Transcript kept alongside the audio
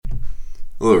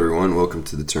Hello everyone, welcome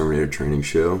to the Terminator Training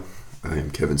Show. I am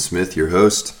Kevin Smith, your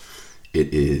host.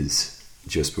 It is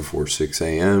just before 6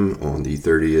 a.m. on the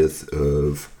 30th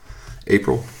of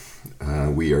April.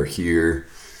 We are here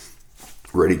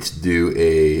ready to do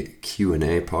a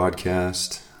Q&A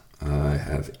podcast. I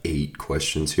have 8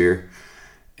 questions here,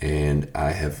 and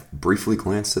I have briefly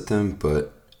glanced at them,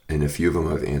 and a few of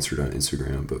them I've answered on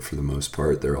Instagram, but for the most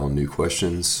part, they're all new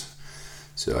questions.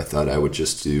 So I thought I would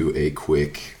just do a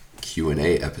quick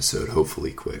Q&A episode,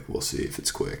 hopefully quick. We'll see if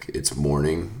it's quick. It's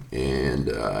morning, and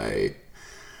I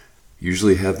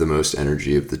usually have the most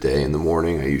energy of the day in the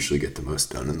morning. I usually get the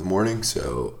most done in the morning,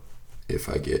 so if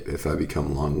I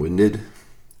become long-winded,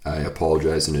 I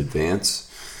apologize in advance.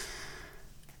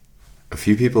 A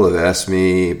few people have asked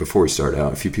me, before we start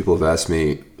out,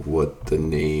 what the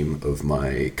name of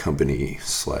my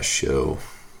company/show,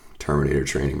 Terminator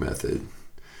Training Method,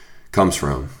 comes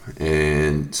from,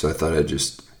 and so I thought I'd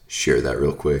just share that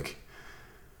real quick.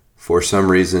 For some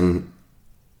reason,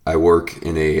 I work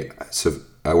in a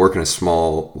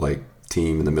small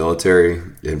team in the military,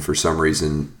 and for some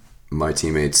reason, my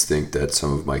teammates think that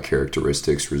some of my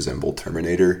characteristics resemble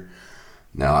Terminator.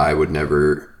 Now, I would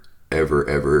never,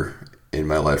 ever in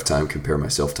my lifetime compare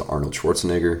myself to Arnold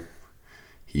Schwarzenegger.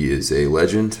 He is a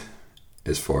legend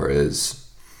as far as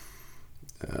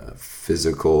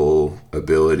physical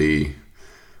ability,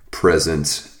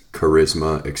 presence,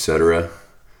 charisma, etc.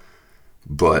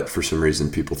 But for some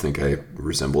reason, people think I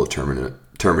resemble a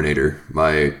Terminator.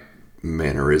 My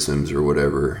mannerisms or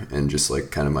whatever, and just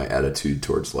kind of my attitude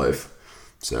towards life.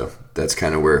 So that's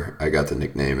kind of where I got the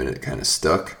nickname, and it kind of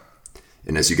stuck.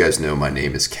 And as you guys know, my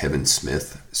name is Kevin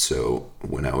Smith. So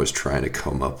when I was trying to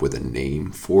come up with a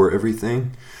name for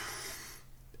everything,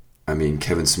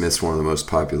 Kevin Smith's one of the most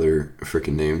popular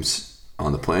freaking names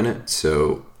on the planet.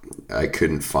 So I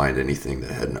couldn't find anything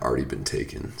that hadn't already been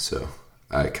taken. So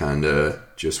I kind of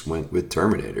just went with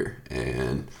Terminator,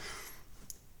 and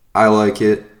I like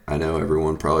it. I know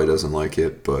everyone probably doesn't like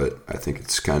it, but I think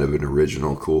it's kind of an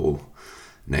original, cool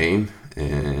name,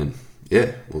 and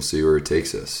yeah, we'll see where it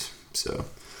takes us. So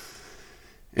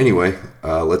anyway,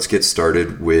 let's get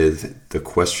started with the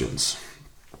questions.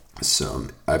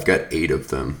 I've got 8 of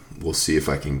them. We'll see if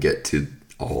I can get to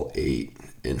all 8,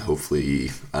 and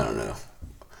hopefully, I don't know.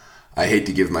 I hate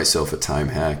to give myself a time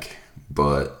hack,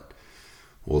 but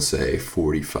we'll say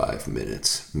 45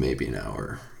 minutes, maybe an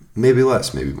hour, maybe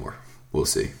less, maybe more. We'll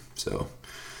see. So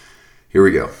here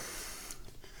we go.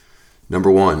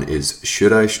 Number 1 is,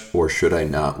 should I or should I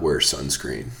not wear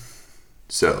sunscreen?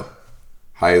 So,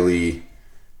 highly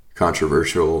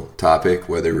controversial topic,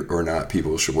 whether or not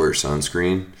people should wear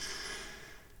sunscreen.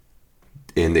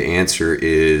 And the answer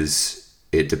is,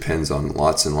 it depends on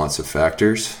lots and lots of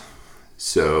factors.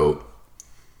 So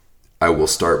I will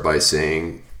start by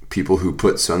saying people who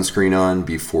put sunscreen on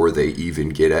before they even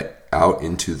get out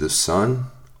into the sun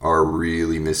are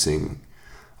really missing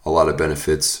a lot of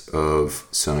benefits of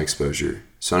sun exposure.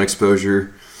 Sun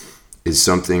exposure is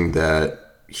something that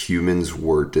humans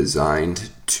were designed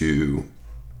to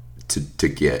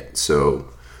get.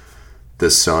 So the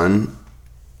sun,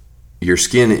 your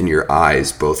skin and your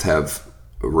eyes both have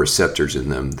receptors in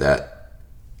them that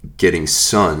getting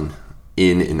sun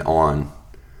in and on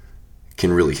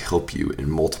can really help you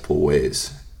in multiple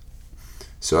ways.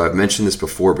 So I've mentioned this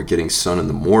before, but getting sun in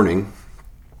the morning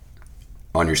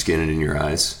on your skin and in your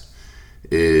eyes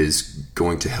is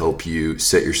going to help you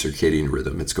set your circadian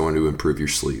rhythm. It's going to improve your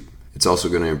sleep. It's also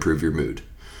going to improve your mood.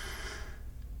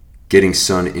 Getting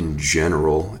sun in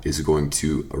general is going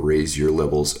to raise your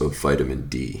levels of vitamin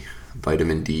D.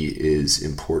 Vitamin D is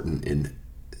important in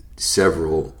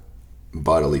several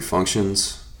bodily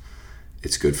functions.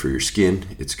 It's good for your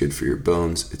skin, it's good for your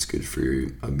bones, it's good for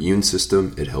your immune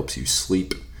system, it helps you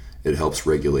sleep, it helps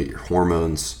regulate your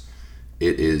hormones.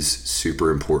 It is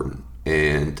super important,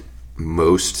 and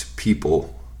most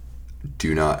people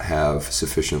do not have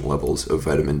sufficient levels of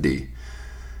vitamin D.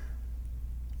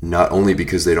 Not only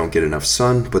because they don't get enough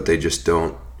sun, but they just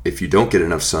don't. If you don't get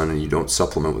enough sun and you don't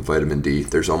supplement with vitamin D,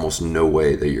 there's almost no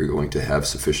way that you're going to have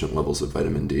sufficient levels of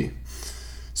vitamin D.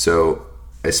 So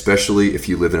especially if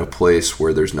you live in a place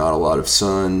where there's not a lot of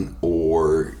sun,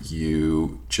 or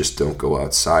you just don't go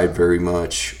outside very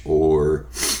much, or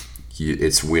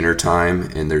it's wintertime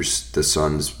and the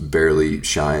sun's barely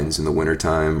shines in the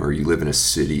wintertime, or you live in a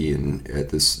city and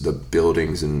the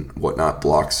buildings and whatnot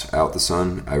blocks out the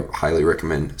sun, I highly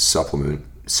recommend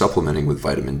supplementing with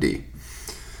vitamin D.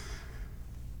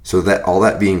 So that all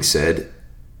that being said,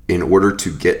 in order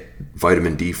to get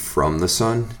vitamin D from the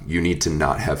sun, you need to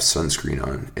not have sunscreen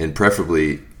on. And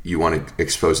preferably, you want to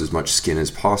expose as much skin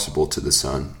as possible to the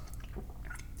sun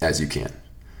as you can.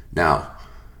 Now,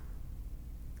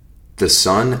 the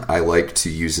sun, I like to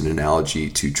use an analogy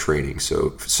to training.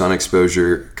 So sun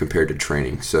exposure compared to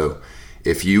training. So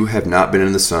if you have not been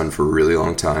in the sun for a really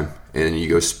long time and you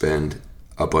go spend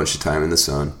a bunch of time in the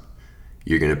sun,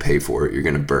 you're going to pay for it. You're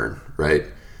going to burn, right?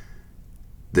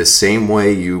 The same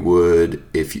way you would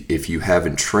if you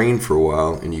haven't trained for a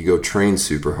while and you go train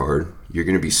super hard, you're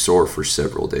going to be sore for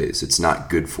several days. It's not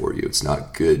good for you. It's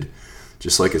not good.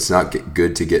 Just like it's not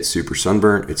good to get super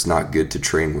sunburnt, it's not good to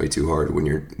train way too hard when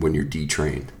you're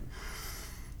detrained.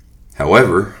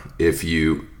 However, if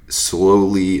you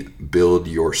slowly build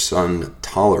your sun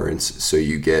tolerance so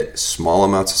you get small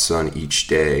amounts of sun each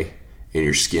day and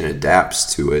your skin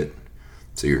adapts to it,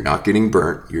 so you're not getting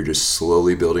burnt, you're just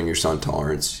slowly building your sun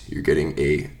tolerance, you're getting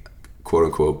a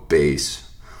quote-unquote base,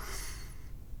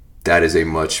 that is a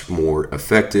much more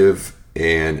effective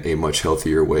and a much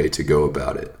healthier way to go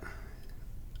about it.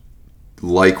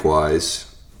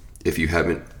 Likewise, if you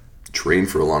haven't trained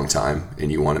for a long time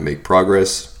and you want to make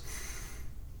progress,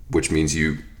 which means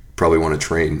you probably want to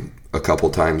train a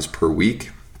couple times per week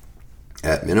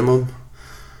at minimum,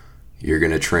 you're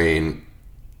not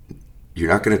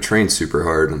going to train super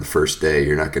hard on the first day.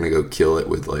 You're not going to go kill it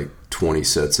with like 20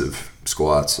 sets of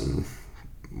squats and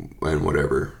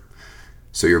whatever.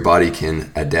 So your body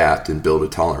can adapt and build a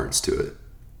tolerance to it.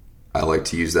 I like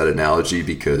to use that analogy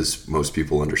because most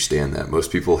people understand that. Most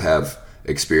people have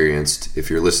experienced, if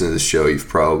you're listening to this show, you've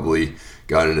probably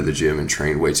gone into the gym and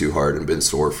trained way too hard and been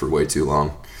sore for way too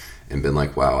long and been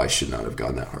like, wow, I should not have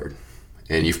gone that hard.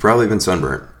 And you've probably been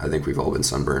sunburnt. I think we've all been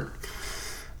sunburnt.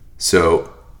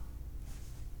 So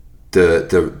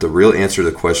the real answer to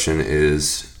the question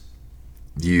is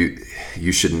you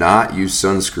should not use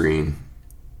sunscreen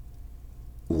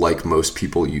like most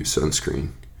people use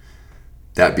sunscreen.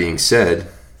 That being said,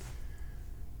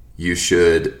 you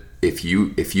should, if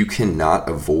you cannot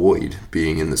avoid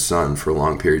being in the sun for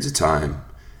long periods of time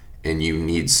and you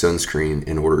need sunscreen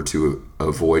in order to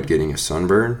avoid getting a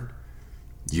sunburn,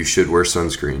 you should wear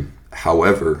sunscreen.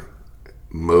 However,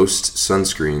 most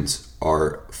sunscreens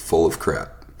are full of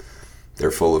crap.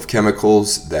 They're full of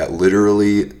chemicals that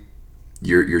literally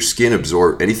your skin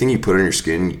absorbs. Anything you put on your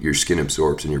skin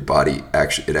absorbs, and your body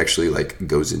actually like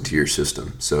goes into your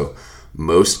system. So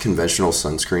most conventional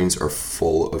sunscreens are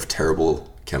full of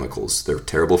terrible chemicals. They're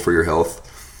terrible for your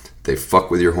health. They fuck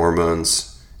with your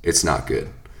hormones. It's not good.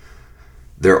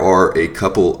 There are a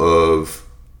couple of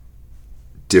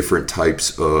different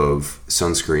types of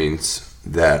sunscreens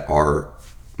that are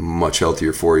much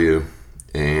healthier for you,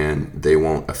 and they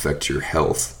won't affect your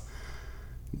health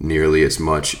nearly as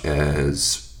much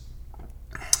as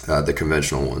the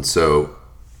conventional ones. So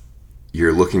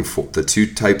you're looking for the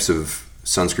two types of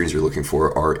sunscreens you're looking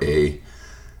for are a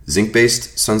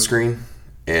zinc-based sunscreen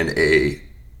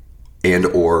and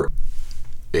or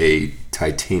a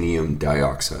titanium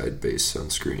dioxide-based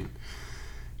sunscreen.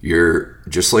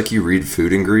 Just like you read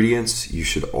food ingredients, you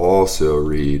should also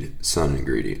read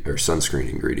sunscreen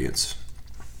ingredients.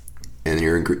 And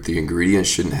the ingredients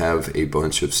shouldn't have a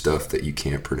bunch of stuff that you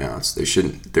can't pronounce. There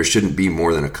shouldn't be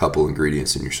more than a couple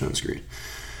ingredients in your sunscreen.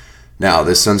 Now,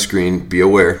 this sunscreen, be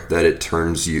aware that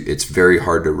it's very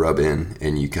hard to rub in,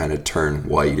 and you kind of turn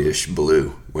whitish blue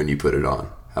when you put it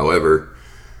on. However,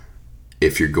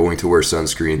 if you're going to wear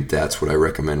sunscreen, that's what I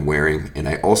recommend wearing. And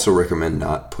I also recommend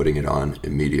not putting it on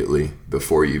immediately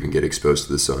before you even get exposed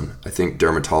to the sun. I think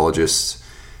dermatologists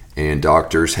and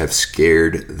doctors have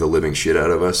scared the living shit out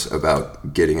of us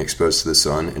about getting exposed to the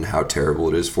sun and how terrible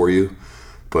it is for you.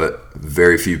 But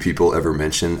very few people ever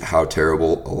mention how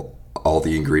terrible all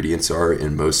the ingredients are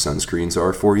in most sunscreens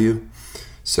are for you.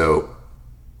 So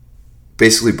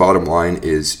basically, bottom line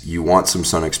is you want some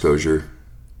sun exposure,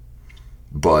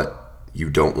 but you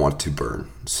don't want to burn.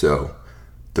 So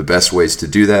the best ways to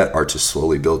do that are to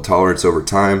slowly build tolerance over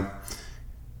time.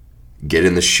 Get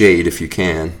in the shade if you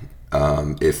can,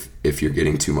 if you're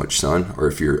getting too much sun or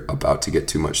if you're about to get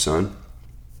too much sun.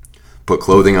 Put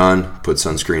clothing on, put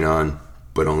sunscreen on,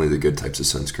 but only the good types of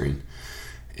sunscreen,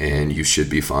 and you should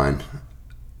be fine.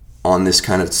 On this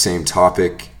kind of same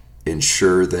topic,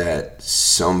 ensure that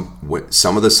some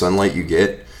of the sunlight you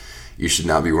get, you should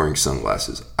not be wearing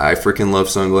sunglasses. I freaking love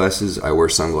sunglasses. I wear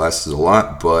sunglasses a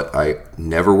lot, but I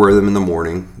never wear them in the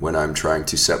morning when I'm trying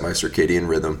to set my circadian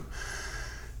rhythm.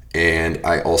 And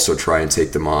I also try and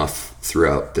take them off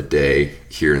throughout the day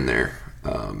here and there.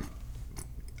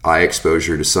 Eye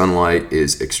exposure to sunlight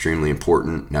is extremely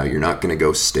important. Now, you're not going to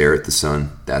go stare at the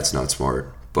sun. That's not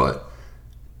smart. But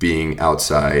being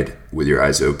outside with your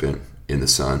eyes open in the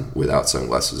sun without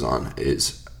sunglasses on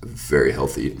is very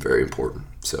healthy and very important.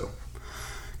 So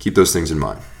keep those things in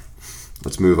mind.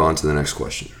 let's move on to the next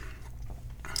question.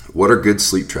 What are good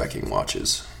sleep tracking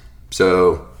watches?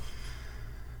 So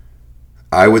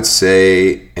I would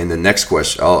say, and the next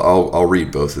question, I'll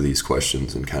read both of these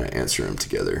questions and kind of answer them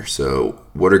together. So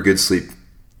what are good sleep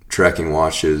tracking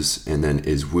watches? And then,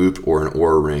 is Whoop or an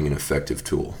Oura Ring an effective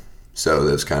tool? So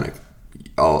those kind of,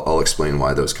 I'll explain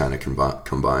why those kind of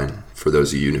combine. For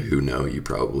those of you who know, you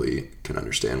probably can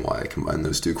understand why I combine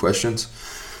those two questions.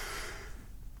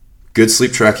 Good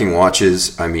sleep tracking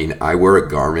watches. I mean, I wear a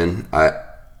Garmin.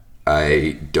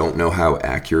 I don't know how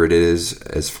accurate it is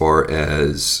as far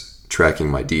as tracking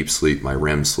my deep sleep, my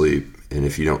REM sleep. And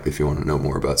if you want to know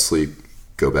more about sleep,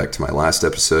 go back to my last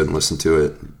episode and listen to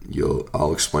it.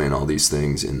 I'll explain all these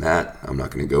things in that. I'm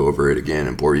not going to go over it again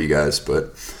and bore you guys,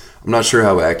 but I'm not sure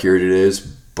how accurate it is,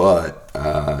 but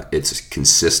it's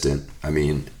consistent. I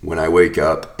mean, when I wake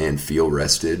up and feel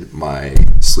rested, my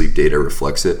sleep data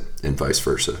reflects it, and vice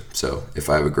versa. So if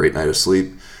I have a great night of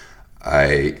sleep,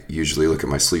 I usually look at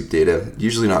my sleep data,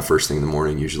 usually not first thing in the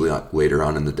morning, usually not later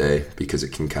on in the day, because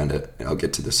it can kind of, I'll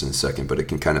get to this in a second, but it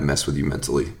can kind of mess with you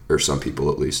mentally, or some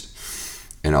people at least.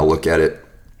 And I'll look at it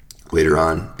later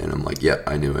on, and I'm like, yeah,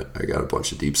 I knew it. I got a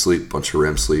bunch of deep sleep, bunch of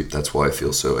REM sleep. That's why I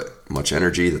feel so much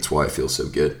energy. That's why I feel so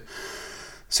good.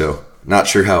 So not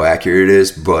sure how accurate it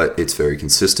is, but it's very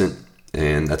consistent.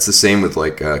 And that's the same with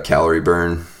like calorie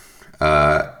burn.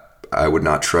 I would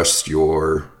not trust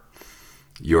your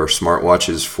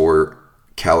smartwatches for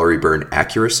calorie burn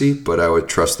accuracy, but I would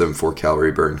trust them for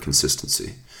calorie burn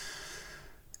consistency.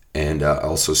 And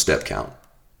also step count.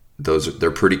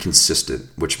 They're pretty consistent,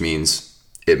 which means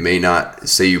it may not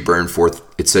say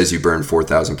it says you burn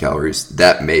 4,000 calories.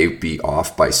 That may be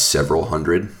off by several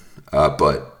hundred,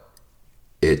 but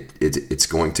it's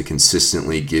going to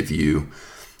consistently give you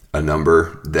a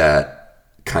number that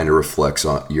kind of reflects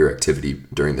on your activity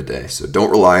during the day. So don't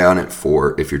rely on it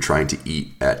for if you're trying to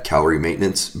eat at calorie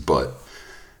maintenance, but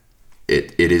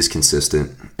it is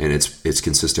consistent, and it's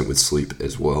consistent with sleep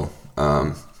as well.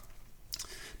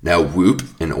 Now, Whoop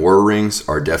and Oura Rings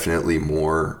are definitely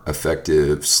more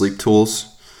effective sleep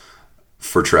tools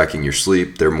for tracking your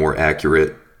sleep. They're more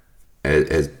accurate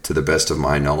to the best of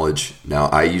my knowledge. Now,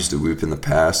 I used a Whoop in the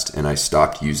past, and I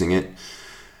stopped using it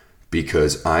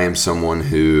because I am someone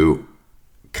who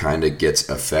kind of gets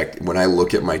affected when I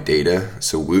look at my data.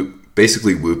 So Whoop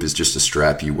is just a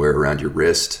strap you wear around your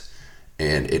wrist,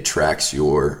 and it tracks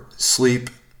your sleep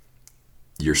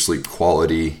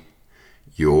quality,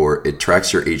 it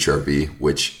tracks your HRV,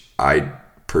 which I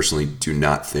personally do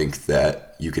not think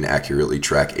that you can accurately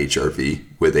track HRV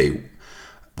with a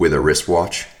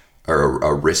wristwatch or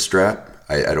a wrist strap.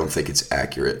 I don't think it's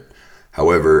accurate.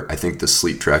 However, I think the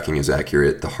sleep tracking is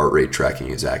accurate. The heart rate tracking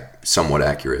is somewhat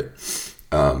accurate.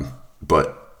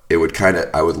 But it would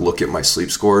I would look at my sleep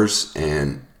scores,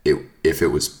 and if I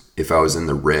was in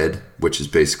the red, which is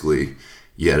basically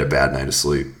you had a bad night of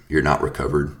sleep, you're not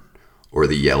recovered, or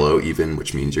the yellow even,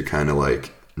 which means you're kind of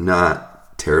like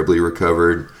not terribly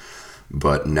recovered,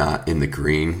 but not in the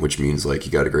green, which means like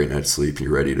you got a great night's sleep and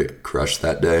you're ready to crush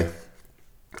that day,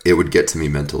 it would get to me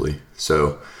mentally.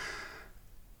 So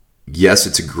yes,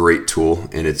 it's a great tool,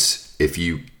 and if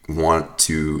you want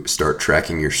to start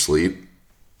tracking your sleep,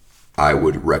 I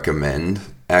would recommend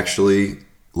actually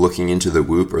looking into the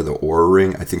Whoop or the Oura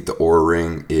Ring. I think the Oura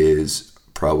Ring is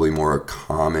probably more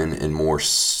common and more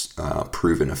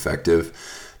proven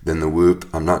effective than the Whoop.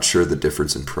 I'm not sure the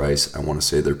difference in price. I want to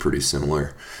say they're pretty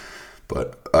similar,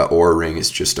 but Oura Ring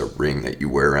is just a ring that you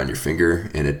wear around your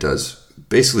finger, and it does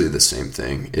basically the same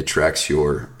thing. It tracks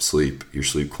your sleep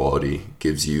quality,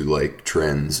 gives you like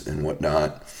trends and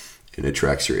whatnot, and it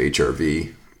tracks your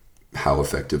HRV. How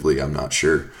effectively, I'm not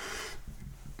sure.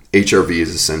 HRV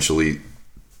is essentially,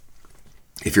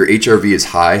 if your HRV is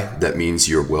high, that means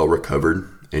you're well recovered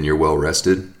and you're well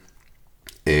rested,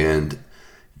 and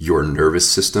your nervous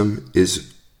system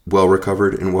is well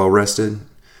recovered and well rested,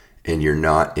 and you're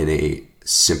not in a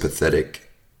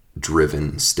sympathetic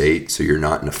driven state. So you're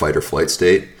not in a fight or flight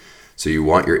state. So you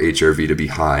want your HRV to be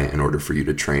high in order for you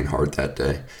to train hard that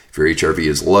day. If your HRV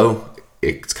is low,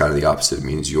 it's kind of the opposite. It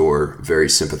means you're very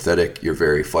sympathetic, you're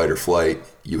very fight or flight,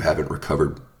 you haven't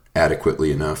recovered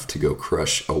adequately enough to go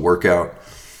crush a workout.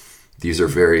 These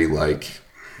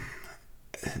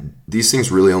things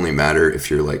really only matter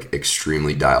if you're like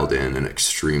extremely dialed in and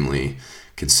extremely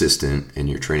consistent and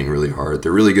you're training really hard.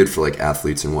 They're really good for like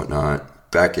athletes and whatnot.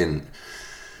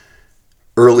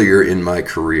 Earlier in my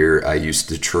career, I used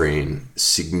to train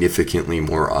significantly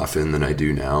more often than I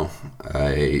do now.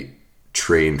 I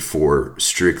trained for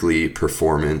strictly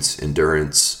performance,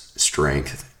 endurance,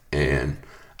 strength, and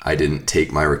I didn't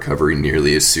take my recovery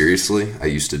nearly as seriously. I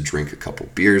used to drink a couple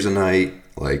beers a night,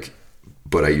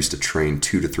 but I used to train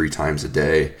 2 to 3 times a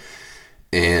day.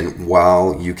 And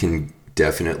while you can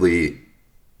definitely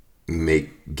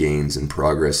make gains and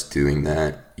progress doing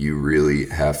that, you really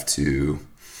have to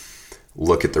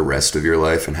look at the rest of your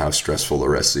life and how stressful the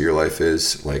rest of your life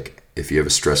is. Like, if you have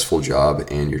a stressful job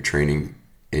and you're training,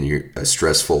 and you're a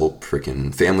stressful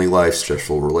freaking family life,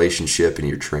 stressful relationship, and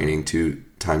you're training 2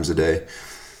 times a day,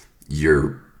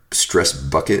 your stress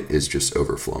bucket is just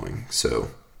overflowing. So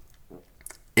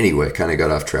anyway, kind of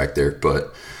got off track there,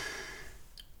 but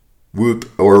Whoop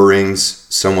Oura Rings,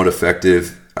 somewhat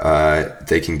effective.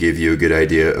 They can give you a good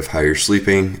idea of how you're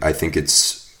sleeping. I think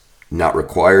it's not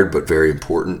required, but very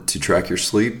important to track your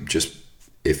sleep. Just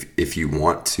if you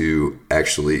want to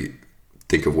actually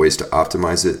think of ways to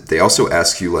optimize it. They also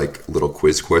ask you like little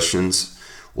quiz questions,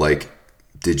 like,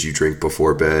 did you drink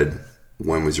before bed?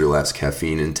 When was your last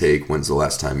caffeine intake? When's the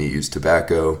last time you used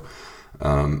tobacco?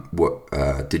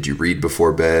 Did you read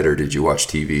before bed, or did you watch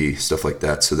TV? Stuff like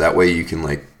that. So that way you can,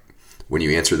 like, when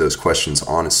you answer those questions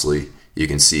honestly, you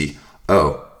can see,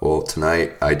 oh, well,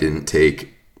 tonight I didn't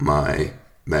take my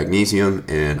magnesium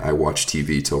and I watched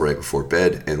TV till right before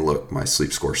bed, and look, my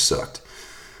sleep score sucked.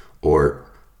 Or,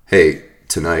 hey,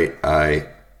 tonight I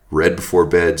read before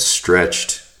bed,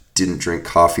 stretched, didn't drink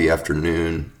coffee after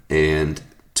noon, and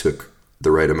took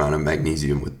the right amount of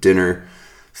magnesium with dinner,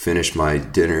 finished my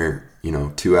dinner,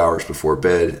 2 hours before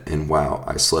bed, and wow,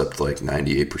 I slept like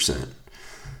 98%.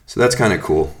 So that's kind of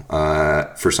cool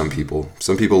for some people.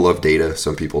 Some people love data,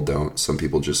 some people don't. Some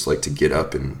people just like to get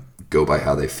up and go by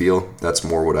how they feel. That's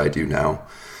more what I do now.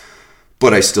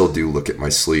 But I still do look at my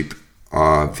sleep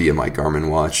via my Garmin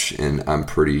watch, and I'm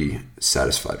pretty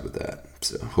satisfied with that.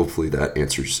 So hopefully that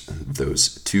answers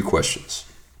those 2 questions.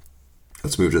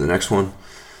 Let's move to the next one.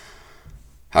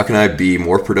 How can I be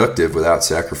more productive without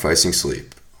sacrificing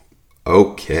sleep?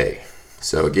 Okay,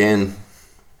 so again,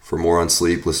 for more on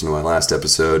sleep, listen to my last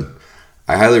episode.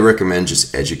 I highly recommend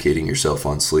just educating yourself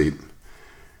on sleep.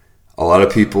 A lot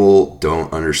of people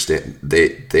don't understand.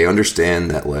 They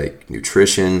understand that, like,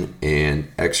 nutrition and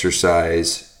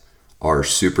exercise are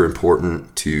super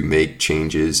important to make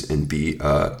changes and be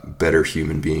a better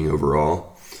human being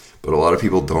overall. But a lot of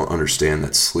people don't understand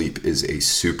that sleep is a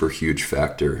super huge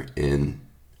factor in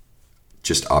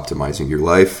just optimizing your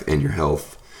life and your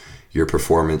health, your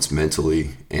performance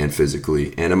mentally and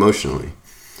physically and emotionally.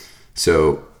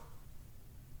 So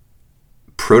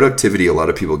productivity, a lot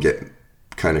of people get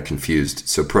kind of confused.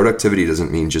 So productivity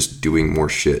doesn't mean just doing more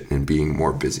shit and being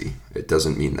more busy. It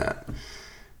doesn't mean that.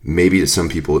 Maybe to some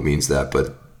people it means that,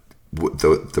 but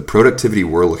the productivity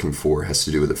we're looking for has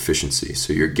to do with efficiency.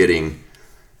 So you're getting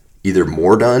either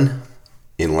more done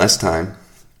in less time,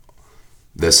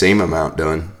 the same amount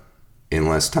done in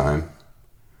less time,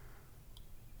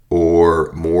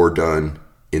 or more done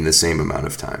in the same amount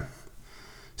of time.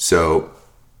 So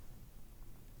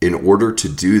in order to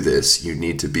do this, you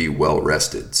need to be well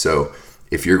rested. So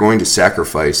if you're going to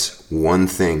sacrifice one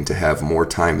thing to have more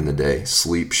time in the day,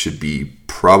 sleep should be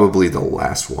probably the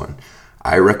last one.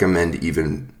 I recommend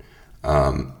even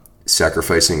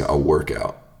sacrificing a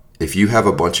workout. If you have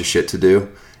a bunch of shit to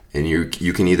do, and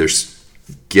you can either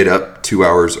get up 2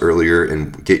 hours earlier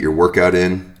and get your workout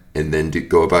in, and then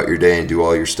go about your day and do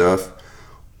all your stuff,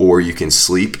 or you can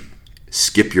sleep,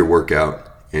 skip your workout,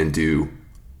 and do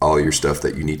all your stuff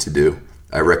that you need to do.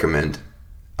 I recommend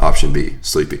option B,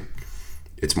 sleeping.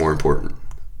 It's more important.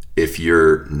 If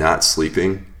you're not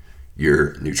sleeping,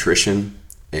 your nutrition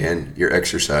and your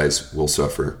exercise will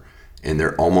suffer, and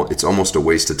it's almost a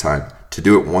waste of time. To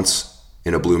do it once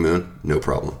in a blue moon, no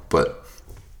problem, but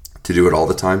to do it all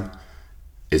the time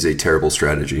is a terrible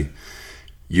strategy.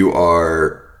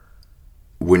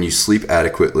 When you sleep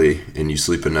adequately and you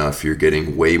sleep enough, you're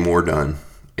getting way more done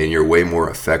and you're way more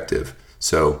effective.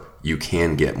 So you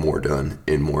can get more done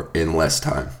in less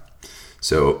time.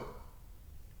 So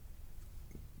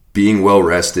being well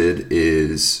rested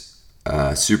is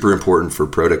super important for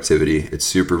productivity. It's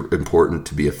super important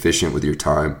to be efficient with your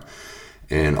time.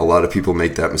 And a lot of people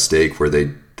make that mistake where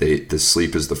the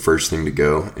sleep is the first thing to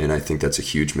go. And I think that's a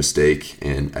huge mistake.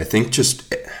 And I think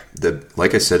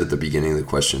like I said at the beginning of the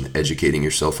question, educating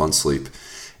yourself on sleep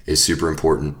is super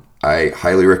important. I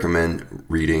highly recommend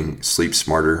reading Sleep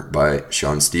Smarter by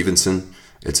Sean Stevenson.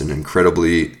 It's an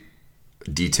incredibly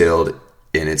detailed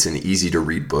and it's an easy to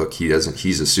read book.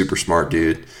 He's a super smart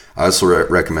dude. I also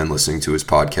recommend listening to his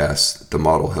podcast, The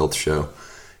Model Health Show.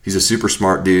 He's a super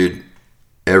smart dude.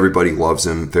 Everybody loves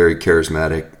him, very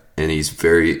charismatic, and he's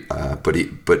very,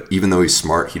 but even though he's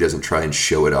smart, he doesn't try and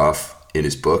show it off in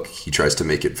his book. He tries to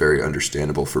make it very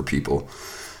understandable for people.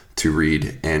 to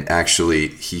read, and actually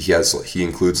he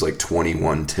includes like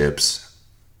 21 tips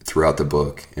throughout the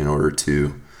book in order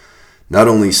to not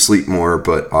only sleep more,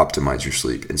 but optimize your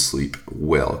sleep and sleep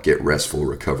well. Get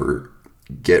restful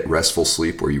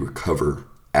sleep where you recover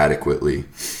adequately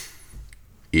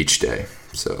each day.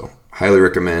 So highly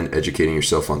recommend educating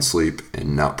yourself on sleep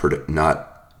and not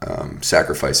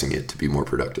sacrificing it to be more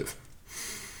productive.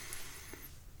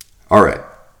 All right,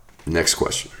 next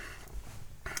question.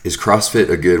 Is CrossFit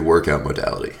a good workout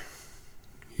modality?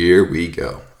 Here we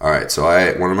go. All right, so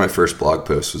one of my first blog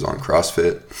posts was on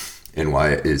CrossFit and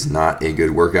why it is not a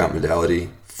good workout modality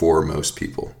for most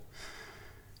people.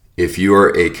 If you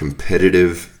are a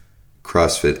competitive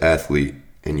CrossFit athlete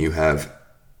and you're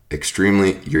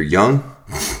young,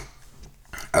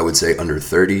 I would say under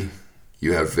 30,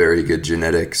 you have very good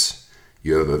genetics,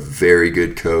 you have a very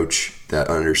good coach that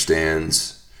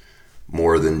understands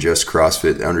more than just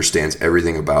CrossFit, understands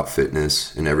everything about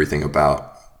fitness and everything about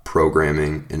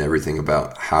programming and everything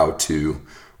about how to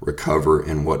recover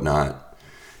and whatnot.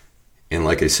 And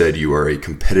like I said, you are a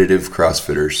competitive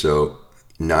CrossFitter, so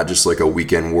not just like a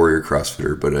weekend warrior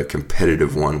CrossFitter, but a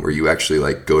competitive one where you actually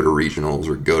like go to regionals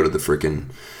or go to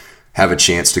have a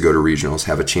chance to go to regionals,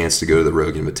 have a chance to go to the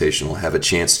Rogue Invitational, have a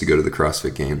chance to go to the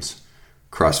CrossFit Games.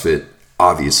 CrossFit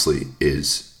obviously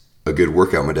is a good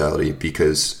workout modality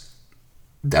because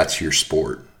that's your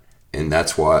sport. And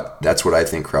that's what I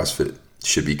think CrossFit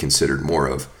should be considered more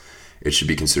of. It should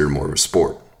be considered more of a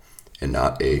sport and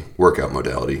not a workout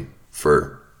modality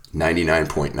for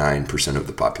 99.9% of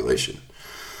the population.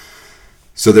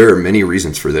 So there are many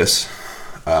reasons for this.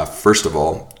 First of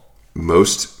all,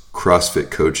 most CrossFit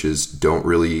coaches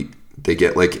they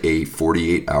get like a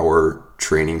 48-hour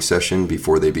training session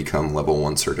before they become level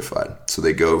 1 certified. So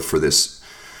they go for this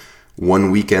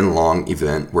 1 weekend long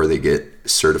event where they get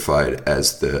certified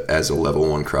as a level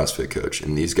 1 CrossFit coach.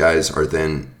 And these guys are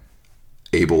then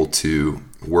able to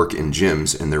work in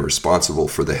gyms, and they're responsible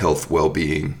for the health,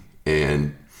 well-being,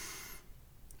 and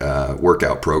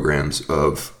workout programs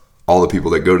of all the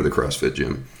people that go to the CrossFit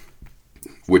gym,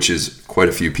 which is quite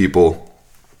a few people.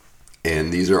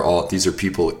 And these are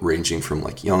people ranging from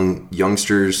like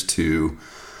youngsters to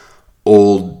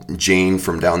old Jane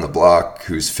from down the block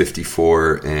who's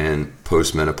 54 and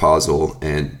postmenopausal,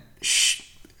 and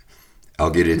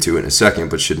I'll get into it in a second,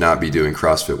 but should not be doing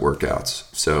CrossFit workouts.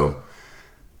 So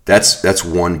that's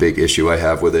one big issue I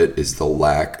have with it, is the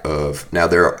lack of. Now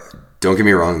don't get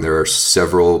me wrong, there are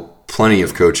plenty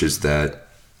of coaches that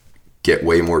get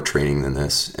way more training than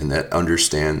this and that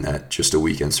understand that just a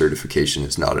weekend certification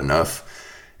is not enough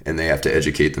and they have to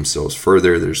educate themselves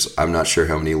further. I'm not sure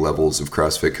how many levels of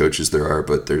CrossFit coaches there are,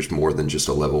 but there's more than just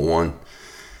a level 1.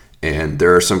 And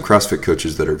there are some CrossFit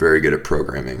coaches that are very good at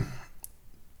programming.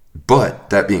 But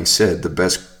that being said, the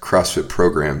best CrossFit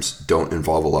programs don't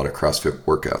involve a lot of CrossFit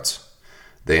workouts.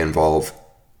 They involve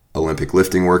Olympic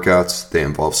lifting workouts, they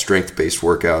involve strength-based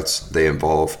workouts, they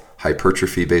involve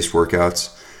hypertrophy-based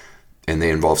workouts, and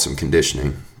they involve some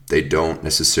conditioning. They don't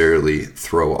necessarily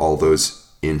throw all those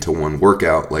into one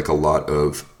workout like a lot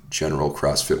of general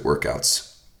CrossFit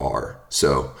workouts are.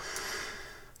 So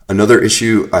another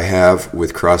issue I have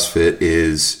with CrossFit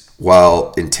is,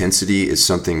 while intensity is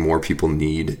something more people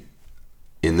need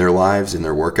in their lives, in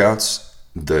their workouts,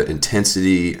 the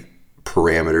intensity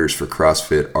parameters for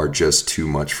CrossFit are just too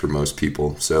much for most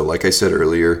people. So like I said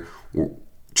earlier,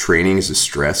 training is a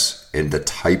stress, and the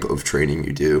type of training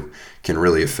you do can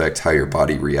really affect how your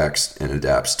body reacts and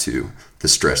adapts to the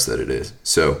stress that it is.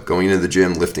 So going into the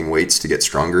gym, lifting weights to get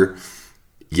stronger,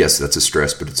 yes, that's a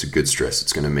stress, but it's a good stress.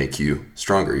 It's going to make you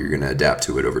stronger. You're going to adapt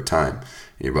to it over time.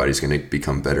 And your body's going to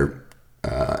become better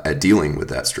at dealing with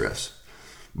that stress.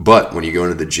 But when you go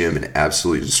into the gym and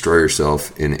absolutely destroy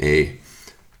yourself in a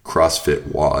CrossFit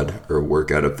WOD, or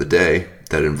workout of the day,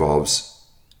 that involves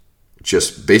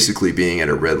just basically being at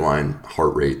a red line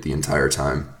heart rate the entire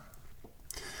time,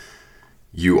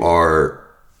 you are,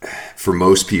 for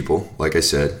most people, like I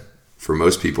said, for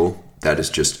most people, that is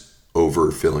just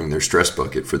overfilling their stress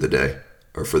bucket for the day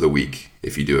or for the week,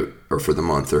 if you do it, or for the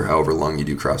month, or however long you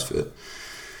do CrossFit.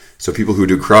 So people who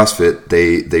do CrossFit,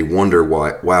 they wonder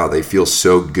why, wow, they feel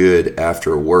so good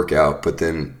after a workout, but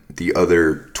then the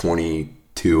other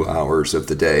 22 hours of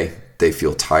the day, they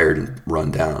feel tired and run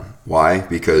down. Why?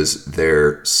 Because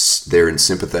they're in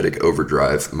sympathetic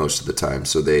overdrive most of the time.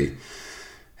 So they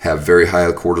have very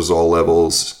high cortisol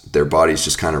levels. Their body's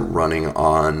just kind of running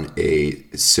on a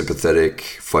sympathetic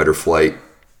fight or flight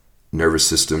nervous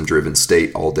system driven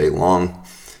state all day long.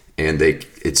 And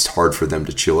it's hard for them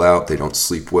to chill out. They don't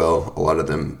sleep well. A lot of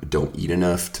them don't eat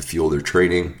enough to fuel their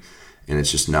training, and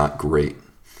it's just not great.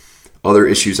 Other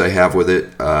issues I have with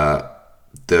it,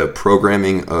 the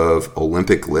programming of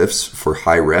Olympic lifts for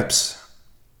high reps,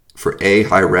 for A,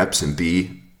 high reps, and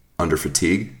B, under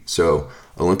fatigue. So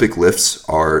Olympic lifts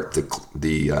are the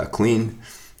clean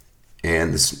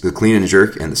and the clean and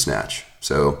jerk and the snatch.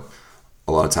 So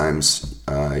a lot of times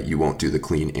you won't do the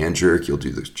clean and jerk. You'll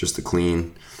do just the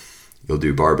clean. You'll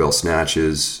do barbell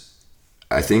snatches.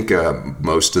 I think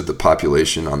most of the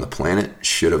population on the planet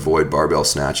should avoid barbell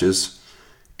snatches.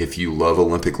 If you love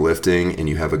Olympic lifting and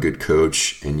you have a good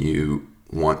coach and you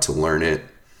want to learn it,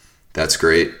 that's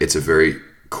great. It's a very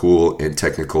cool and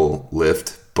technical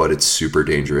lift, but it's super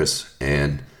dangerous,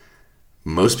 and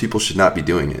most people should not be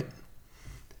doing it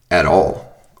at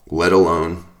all, let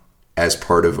alone as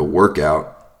part of a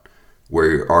workout where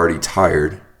you're already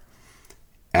tired.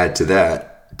 Add to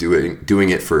that doing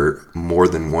it for more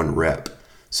than one rep.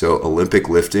 So Olympic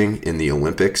lifting in the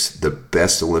Olympics, the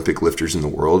best Olympic lifters in the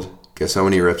world, guess how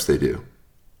many reps they do?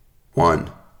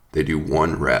 One. They do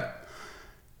one rep.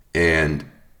 And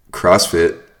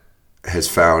CrossFit has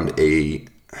found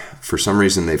for some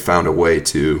reason they found a way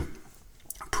to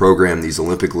program these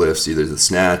Olympic lifts, either the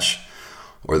snatch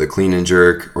or the clean and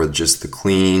jerk or just the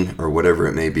clean or whatever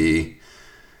it may be,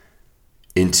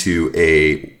 into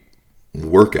a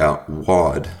workout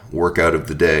of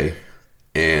the day,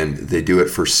 and they do it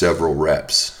for several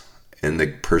reps, and the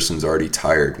person's already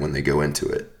tired when they go into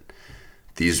it.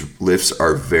 These lifts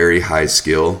are very high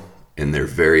skill, and they're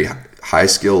very high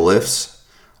skill lifts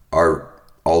are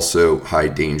also high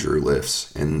danger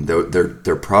lifts, and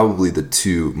they're probably the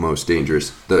two most dangerous.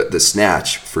 The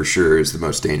snatch for sure is the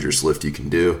most dangerous lift you can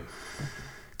do.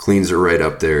 Cleans are right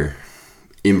up there.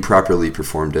 Improperly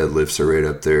performed deadlifts are right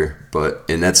up there,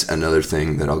 and that's another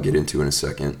thing that I'll get into in a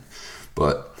second.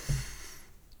 But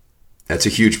that's a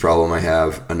huge problem I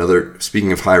have.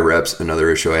 Speaking of high reps,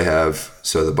 another issue I have.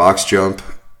 So the box jump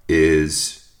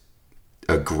is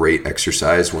a great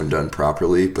exercise when done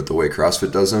properly, but the way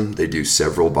CrossFit does them, they do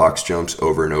several box jumps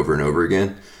over and over and over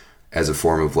again as a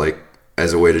form of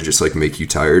as a way to just make you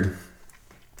tired.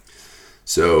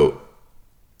 So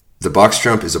the box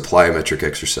jump is a plyometric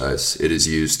exercise. It is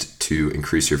used to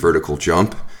increase your vertical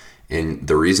jump, and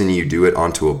the reason you do it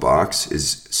onto a box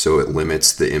is so it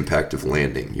limits the impact of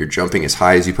landing. You're jumping as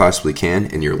high as you possibly can,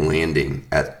 and you're landing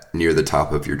at near the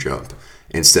top of your jump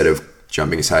instead of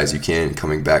jumping as high as you can and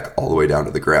coming back all the way down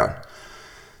to the ground.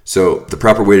 So the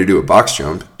proper way to do a box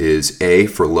jump is A,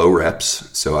 for low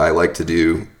reps. So I like to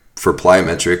do, for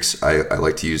plyometrics, I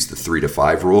like to use the 3 to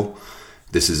 5 rule.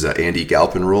 This is an Andy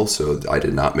Galpin rule, so I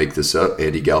did not make this up.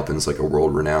 Andy Galpin's a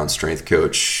world-renowned strength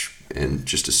coach and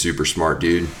just a super smart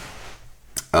dude.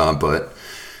 But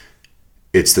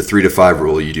it's the 3 to 5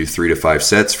 rule. You do 3 to 5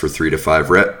 sets for 3 to 5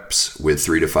 reps with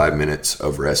 3 to 5 minutes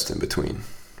of rest in between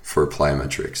for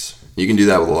plyometrics. You can do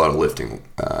that with a lot of lifting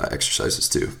exercises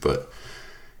too, but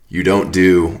you don't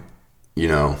do,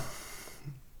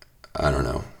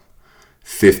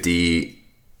 50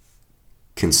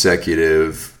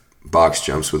 consecutive box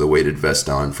jumps with a weighted vest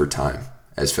on for time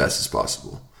as fast as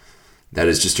possible. That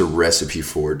is just a recipe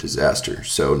for disaster.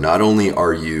 So not only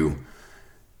are you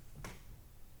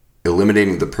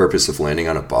eliminating the purpose of landing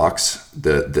on a box,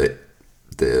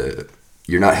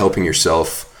 you're not helping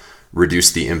yourself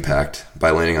reduce the impact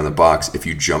by landing on the box if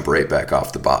you jump right back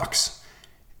off the box.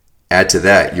 Add to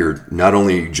that, you're not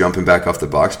only jumping back off the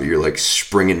box, but you're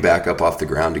springing back up off the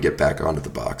ground to get back onto the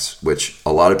box, which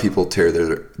a lot of people tear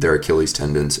their Achilles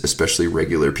tendons, especially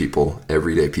regular people,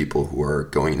 everyday people who are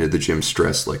going into the gym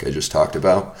stressed like I just talked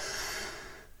about.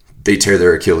 They tear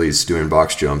their Achilles doing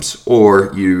box jumps,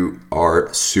 or you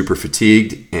are super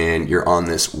fatigued and you're on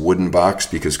this wooden box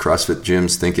because CrossFit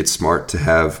gyms think it's smart to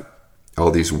have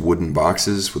all these wooden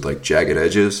boxes with jagged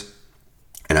edges.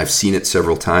 And I've seen it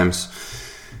several times.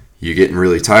 You're getting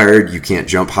really tired, you can't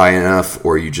jump high enough,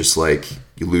 or you just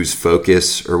you lose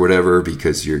focus or whatever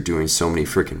because you're doing so many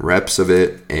freaking reps of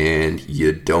it and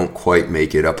you don't quite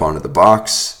make it up onto the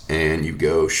box, and you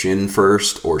go shin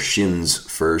first or shins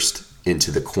first into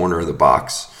the corner of the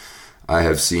box. I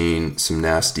have seen some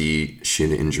nasty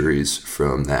shin injuries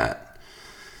from that.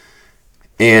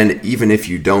 And even if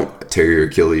you don't tear your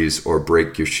Achilles or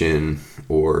break your shin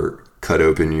or cut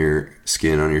open your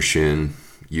skin on your shin,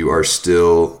 you are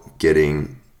still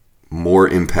getting more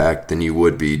impact than you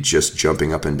would be just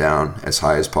jumping up and down as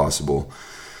high as possible,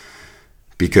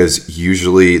 because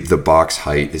usually the box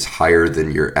height is higher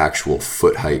than your actual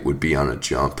foot height would be on a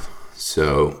jump.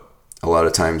 So a lot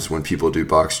of times when people do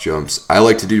box jumps, I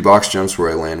like to do box jumps where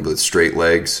I land with straight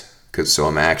legs, so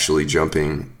I'm actually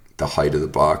jumping the height of the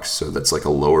box. So that's a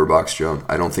lower box jump.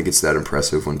 I don't think it's that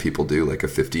impressive when people do a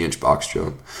 50-inch box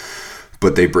jump,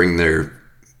 but they bring their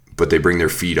but they bring their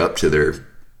feet up to their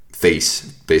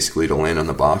face basically to land on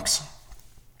the box.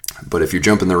 But if you're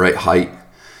jumping the right height,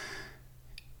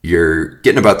 you're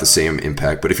getting about the same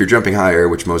impact. But if you're jumping higher,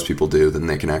 which most people do, then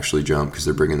they can actually jump because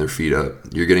they're bringing their feet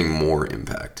up. You're getting more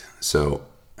impact. So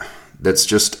that's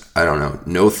just, I don't know,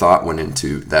 no thought went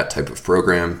into that type of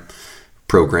programming.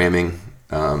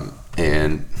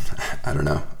 And I don't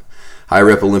know, high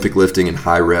rep Olympic lifting and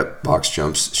high rep box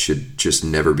jumps should just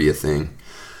never be a thing.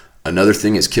 Another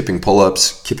thing is kipping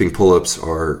pull-ups. Kipping pull-ups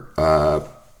are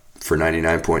for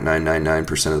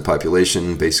 99.999% of the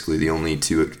population. Basically, the only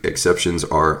two exceptions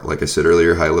are, like I said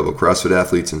earlier, high-level CrossFit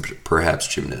athletes and perhaps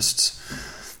gymnasts.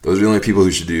 Those are the only people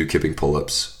who should do kipping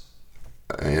pull-ups.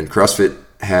 And CrossFit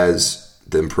has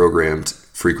them programmed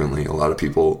frequently. A lot of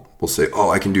people will say, oh,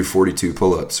 I can do 42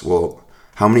 pull-ups. Well,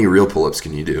 how many real pull-ups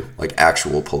can you do? Like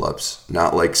actual pull-ups,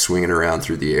 not like swinging around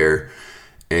through the air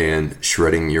and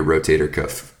shredding your rotator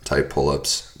cuff type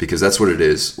pull-ups, because that's what it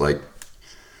is. Like,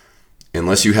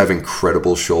 unless you have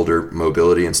incredible shoulder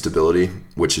mobility and stability,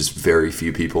 which is very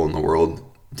few people in the world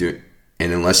do,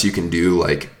 and unless you can do,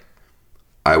 like,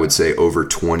 I would say over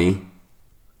 20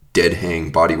 dead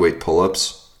hang bodyweight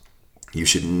pull-ups, you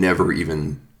should never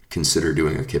even consider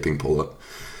doing a kipping pull-up.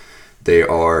 They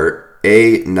are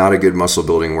A, not a good muscle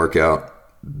building workout.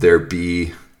 They're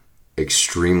B,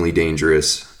 extremely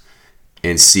dangerous.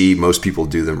 And C, most people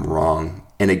do them wrong.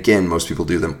 And again, most people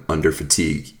do them under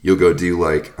fatigue. You'll go do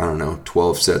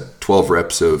 12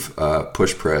 reps of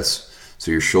push press, so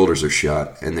your shoulders are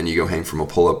shot, and then you go hang from a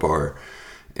pull-up bar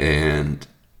and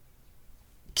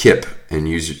kip and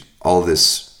use all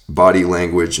this body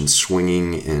language and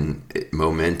swinging and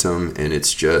momentum, and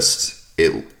it's just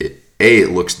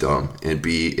it looks dumb, and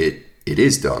B, it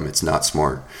is dumb. It's not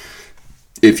smart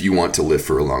if you want to lift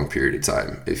for a long period of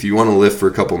time. If you want to lift for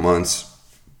a couple months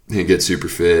and get super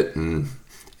fit and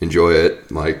enjoy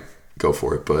it, like, go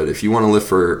for it. But if you want to lift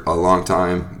for a long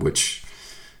time, which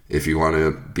if you want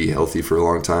to be healthy for a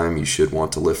long time, you should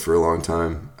want to lift for a long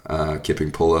time.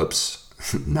 Kipping pull-ups,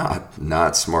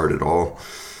 not smart at all.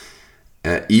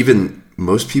 Even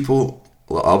most people,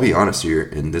 well, I'll be honest here,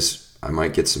 and this, I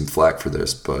might get some flack for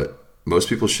this, but most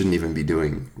people shouldn't even be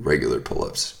doing regular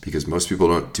pull-ups because most people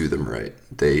don't do them right.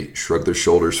 They shrug their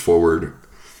shoulders forward,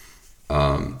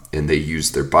 and they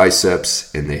use their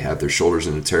biceps, and they have their shoulders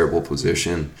in a terrible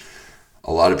position.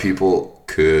 A lot of people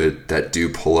that do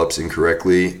pull-ups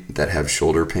incorrectly, that have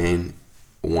shoulder pain.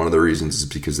 One of the reasons is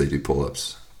because they do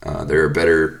pull-ups. There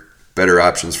are better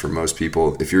options for most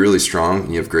people. If you're really strong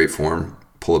and you have great form,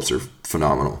 pull-ups are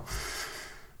phenomenal.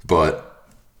 But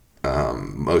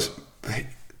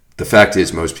the fact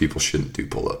is most people shouldn't do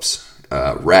pull-ups.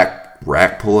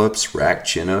 Rack pull-ups, rack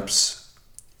chin-ups,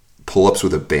 pull-ups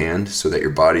with a band so that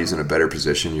your body's in a better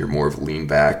position. You're more of lean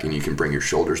back and you can bring your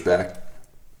shoulders back.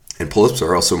 And pull-ups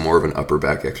are also more of an upper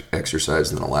back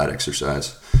exercise than a lat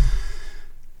exercise.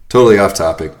 Totally off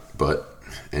topic, but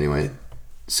anyway.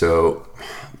 So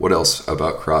what else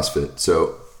about CrossFit?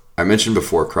 So I mentioned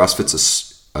before,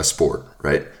 CrossFit's a sport,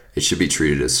 right? It should be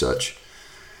treated as such.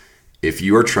 If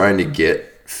you are trying to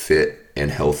get fit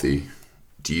and healthy,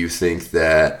 do you think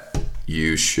that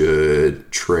you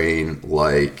should train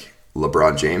like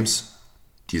LeBron James?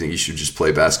 Do you think you should just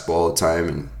play basketball all the time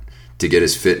and to get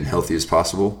as fit and healthy as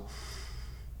possible?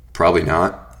 Probably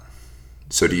not.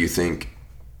 So do you think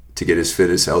to get as fit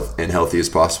and healthy as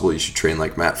possible, you should train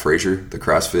like Matt Frazier, the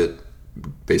CrossFit,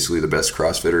 basically the best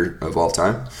CrossFitter of all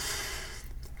time?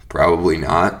 Probably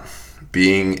not.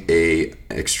 Being an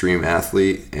extreme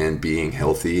athlete and being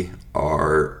healthy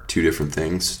are two different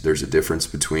things. There's a difference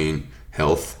between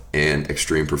health and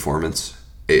extreme performance.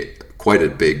 Quite a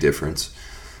big difference.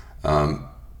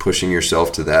 Pushing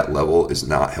yourself to that level is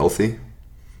not healthy.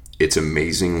 It's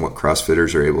amazing what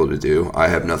CrossFitters are able to do. I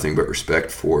have nothing but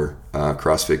respect for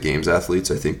CrossFit Games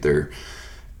athletes. I think they're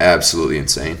absolutely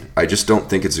insane. I just don't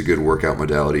think it's a good workout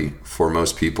modality for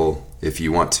most people. If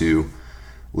you want to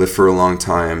live for a long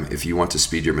time, if you want to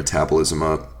speed your metabolism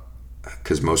up,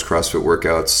 because most standard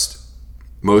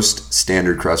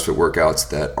CrossFit workouts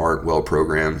that aren't well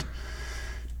programmed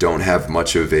don't have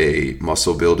much of a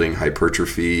muscle building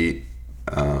hypertrophy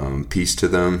piece to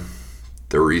them.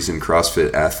 The reason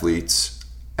CrossFit athletes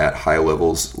at high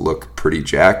levels look pretty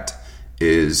jacked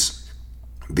is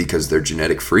because they're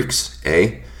genetic freaks,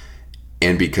 A,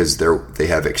 and because they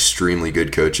have extremely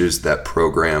good coaches that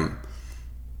program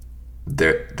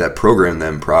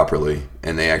them properly,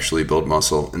 and they actually build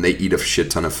muscle, and they eat a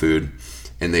shit ton of food,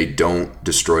 and they don't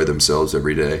destroy themselves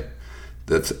every day.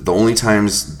 The only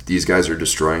times these guys are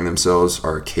destroying themselves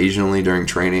are occasionally during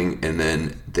training, and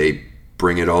then they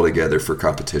bring it all together for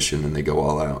competition and they go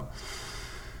all out.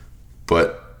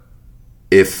 But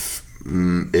if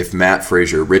Matt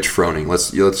Frazier, Rich Froning,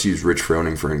 let's use Rich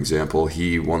Froning for an example.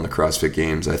 He won the CrossFit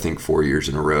Games, I think 4 years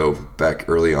in a row back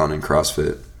early on in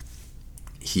CrossFit.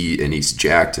 He's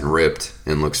jacked and ripped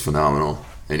and looks phenomenal,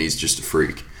 and he's just a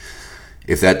freak.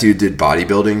 If that dude did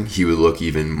bodybuilding, he would look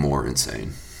even more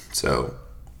insane. So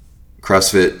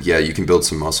CrossFit, yeah, you can build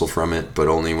some muscle from it, but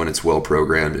only when it's well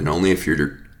programmed, and only if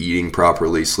you're eating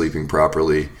properly, sleeping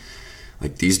properly.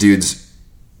 Like, these dudes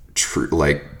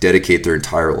dedicate their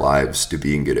entire lives to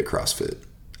being good at CrossFit,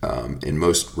 and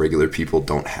most regular people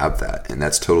don't have that, and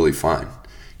that's totally fine.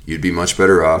 You'd be much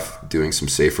better off doing some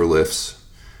safer lifts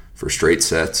for straight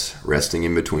sets, resting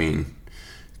in between,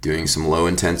 doing some low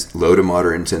to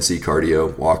moderate intensity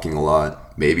cardio, walking a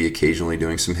lot, maybe occasionally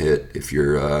doing some HIIT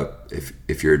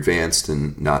if you're advanced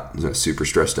and not a super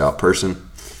stressed out person.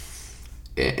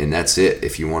 And that's it.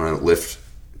 If you want to lift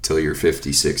till you're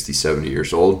 50, 60, 70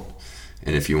 years old,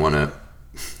 and if you want to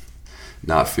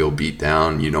not feel beat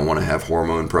down, you don't want to have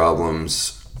hormone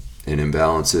problems and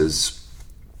imbalances,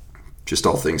 just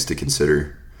all things to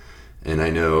consider. And I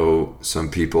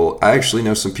actually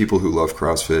know some people who love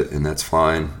CrossFit, and that's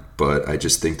fine, but I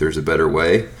just think there's a better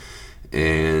way.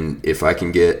 And if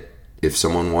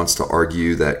someone wants to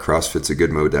argue that CrossFit's a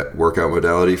good workout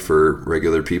modality for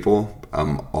regular people,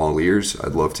 I'm all ears.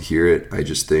 I'd love to hear it. I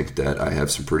just think that I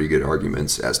have some pretty good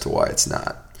arguments as to why it's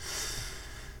not.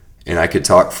 And I could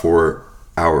talk for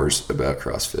hours about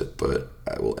CrossFit, but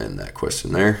I will end that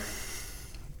question there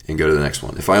and go to the next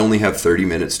one. If I only have 30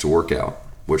 minutes to work out,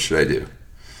 what should I do?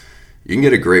 You can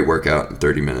get a great workout in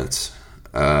 30 minutes.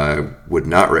 I would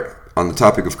not, on the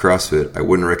topic of CrossFit, I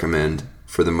wouldn't recommend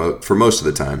for most of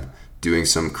the time doing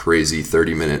some crazy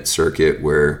 30-minute circuit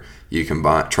where you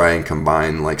try and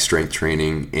combine like strength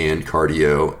training and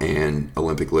cardio and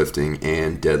Olympic lifting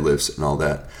and deadlifts and all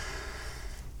that.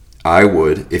 I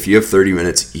would, if you have 30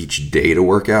 minutes each day to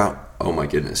work out, oh my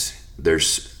goodness,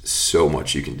 there's so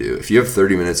much you can do. If you have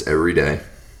 30 minutes every day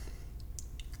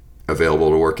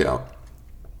available to work out,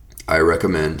 I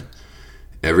recommend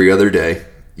every other day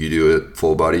you do a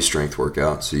full body strength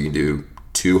workout. So you can do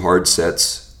 2 hard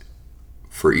sets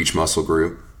for each muscle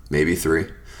group, maybe 3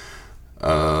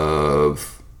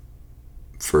 of,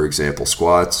 for example,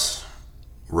 squats,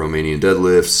 Romanian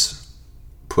deadlifts,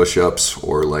 push-ups,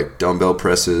 or like dumbbell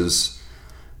presses,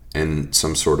 and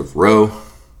some sort of row.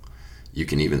 You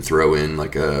can even throw in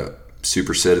like a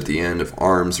superset at the end of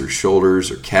arms or shoulders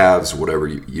or calves, whatever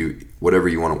you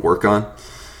want to work on.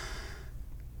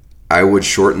 I would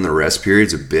shorten the rest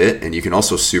periods a bit, and you can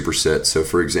also superset. So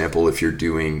for example, if you're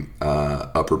doing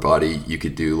upper body, you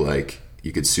could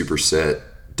superset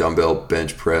dumbbell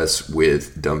bench press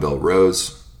with dumbbell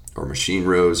rows or machine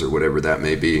rows or whatever that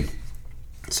may be.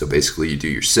 So basically you do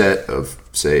your set of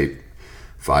say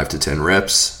 5 to 10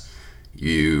 reps.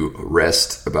 You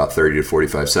rest about 30 to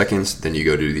 45 seconds. Then you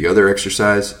go do the other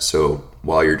exercise. So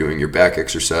while you're doing your back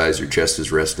exercise, your chest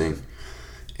is resting.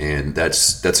 And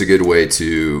that's a good way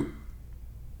to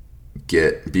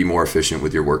be more efficient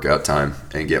with your workout time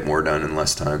and get more done in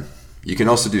less time. You can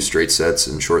also do straight sets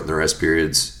and shorten the rest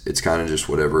periods. It's kind of just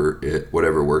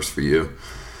whatever works for you.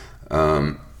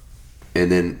 And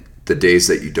then the days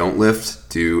that you don't lift,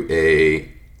 do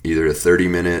either a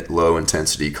 30-minute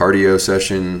low-intensity cardio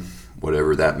session,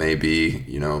 whatever that may be,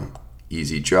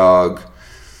 easy jog,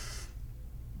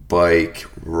 bike,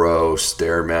 row,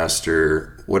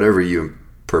 Stairmaster, whatever you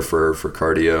prefer for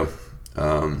cardio.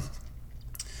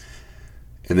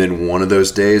 And then one of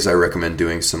those days, I recommend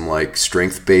doing some like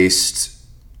strength-based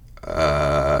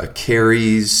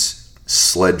carries,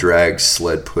 sled drags,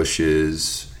 sled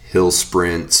pushes, hill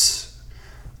sprints.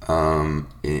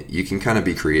 You can kind of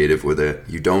be creative with it.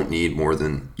 You don't need more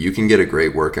than, you can get a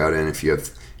great workout in if you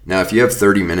have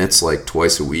 30 minutes like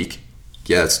twice a week,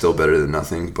 yeah, it's still better than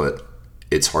nothing, but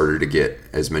it's harder to get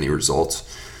as many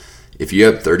results. If you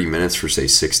have 30 minutes for say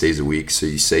 6 days a week, so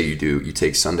you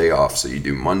take Sunday off, so you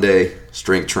do Monday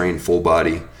strength train full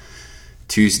body,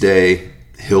 Tuesday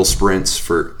hill sprints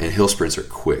and hill sprints are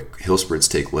quick. Hill sprints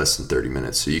take less than 30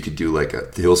 minutes, so you could do like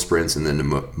the hill sprints and then the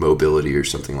mobility or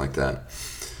something like that.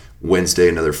 Wednesday,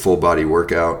 another full body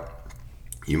workout.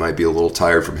 You might be a little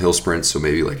tired from hill sprints, so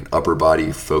maybe like an upper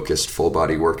body focused full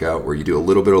body workout where you do a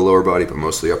little bit of lower body but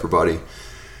mostly upper body.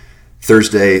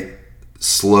 Thursday,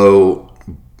 slow,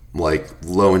 like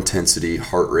low intensity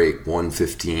heart rate,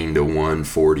 115 to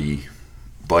 140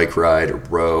 bike ride or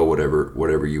row,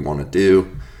 whatever you want to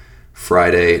do.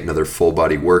 Friday, another full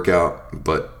body workout,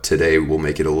 but today we'll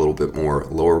make it a little bit more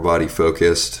lower body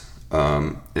focused.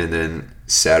 And then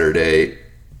Saturday,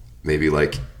 maybe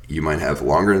like you might have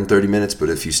longer than 30 minutes, but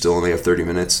if you still only have 30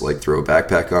 minutes, like throw a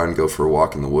backpack on, go for a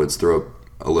walk in the woods, throw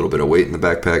a little bit of weight in the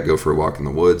backpack, go for a walk in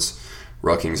the woods.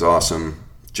 Rucking's awesome.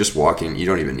 Just walking, you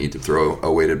don't even need to throw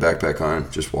a weighted backpack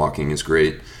on. Just walking is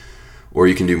great. Or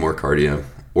you can do more cardio.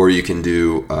 Or you can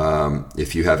do,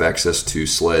 if you have access to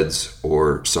sleds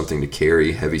or something to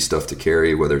carry, heavy stuff to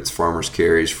carry, whether it's farmer's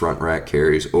carries, front rack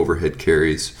carries, overhead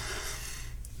carries.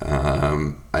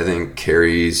 I think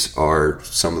carries are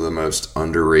some of the most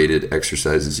underrated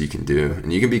exercises you can do.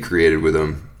 And you can be creative with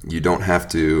them. You don't have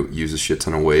to use a shit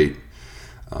ton of weight.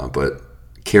 But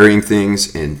carrying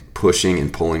things and pushing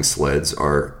and pulling sleds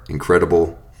are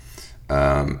incredible.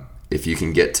 If you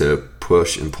can get to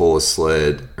push and pull a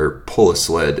sled, or pull a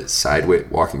sled sideways,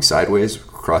 walking sideways,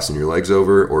 crossing your legs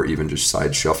over, or even just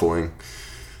side shuffling,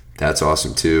 that's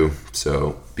awesome too.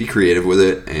 So be creative with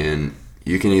it, and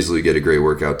you can easily get a great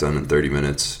workout done in 30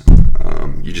 minutes.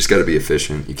 You just got to be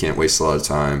efficient. You can't waste a lot of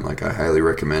time. Like, I highly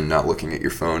recommend not looking at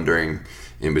your phone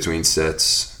in between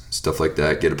sets, stuff like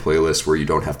that. Get a playlist where you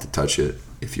don't have to touch it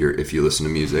if you listen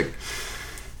to music,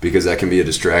 because that can be a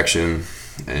distraction.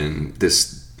 And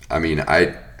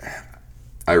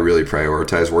I really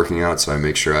prioritize working out, so I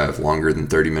make sure I have longer than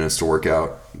 30 minutes to work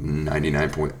out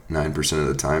 99.9% of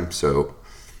the time. So,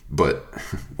 but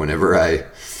whenever I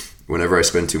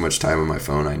spend too much time on my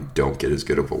phone, I don't get as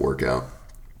good of a workout.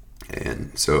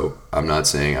 And so I'm not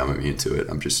saying I'm immune to it.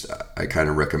 I kind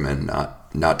of recommend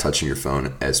not touching your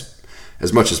phone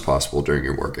as much as possible during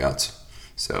your workouts.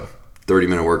 So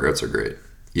 30-minute workouts are great.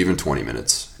 Even 20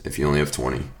 minutes, if you only have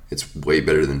 20. It's way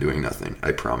better than doing nothing,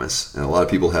 I promise. And a lot of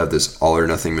people have this all or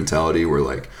nothing mentality where,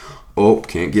 like, oh,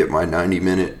 can't get my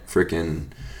 90-minute freaking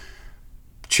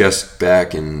chest,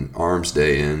 back, and arms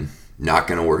day in, not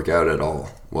going to work out at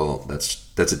all. Well,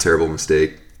 that's a terrible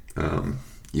mistake.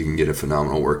 You can get a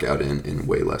phenomenal workout in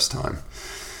way less time.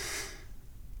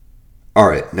 All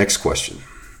right, next question.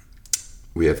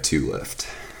 We have 2 left.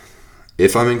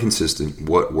 If I'm inconsistent,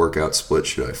 what workout split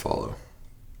should I follow?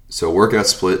 So workout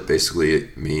split basically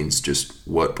means just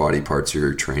what body parts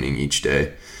you're training each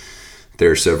day.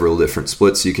 There are several different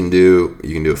splits you can do.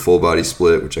 You can do a full body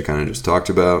split, which I kind of just talked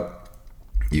about.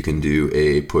 You can do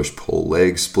a push-pull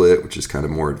leg split, which is kind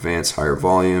of more advanced, higher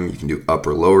volume. You can do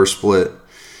upper-lower split.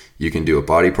 You can do a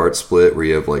body part split where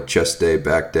you have like chest day,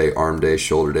 back day, arm day,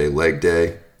 shoulder day, leg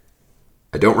day.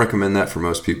 I don't recommend that for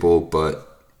most people,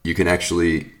 but you can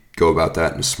actually go about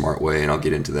that in a smart way, and I'll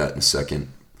get into that in a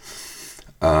second.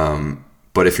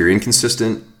 But if you're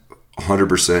inconsistent,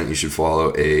 100% you should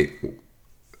follow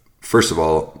first of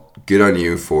all, good on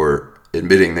you for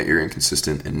admitting that you're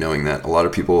inconsistent and knowing that. A lot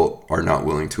of people are not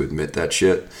willing to admit that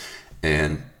shit,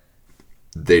 and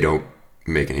they don't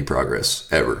make any progress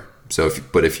ever. So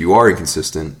if you are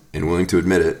inconsistent and willing to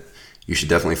admit it, you should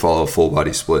definitely follow a full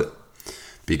body split,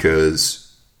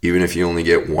 because even if you only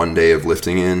get 1 day of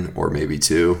lifting in, or maybe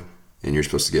 2, and you're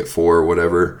supposed to get 4 or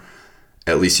whatever,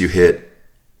 at least you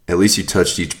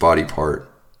touched each body part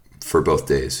for both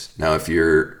days. Now, if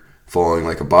you're following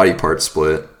like a body part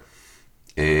split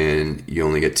and you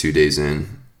only get 2 days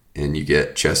in and you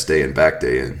get chest day and back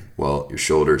day in, well, your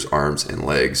shoulders, arms, and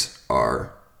legs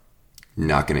are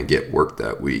not going to get worked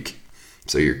that week.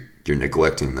 So you're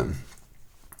neglecting them.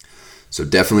 So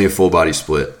definitely a full body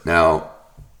split. Now,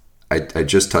 I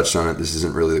just touched on it. This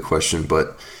isn't really the question,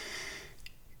 but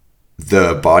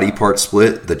the body part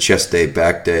split, the chest day,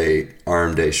 back day,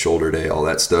 arm day, shoulder day, all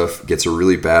that stuff gets a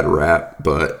really bad rap,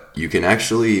 but you can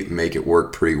actually make it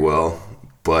work pretty well.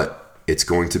 But it's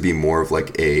going to be more of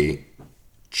like a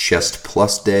chest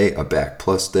plus day, a back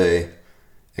plus day,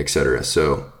 etc.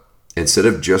 So instead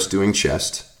of just doing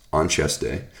chest on chest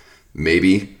day,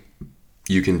 maybe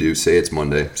you can do, say it's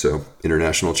Monday, so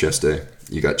International Chest Day,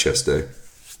 you got chest day.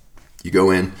 You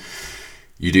go in,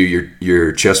 you do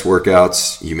your chest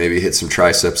workouts, you maybe hit some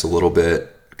triceps a little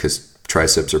bit, because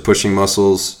triceps are pushing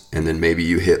muscles, and then maybe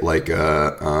you hit like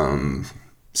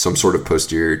some sort of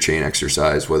posterior chain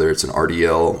exercise, whether it's an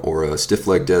RDL or a stiff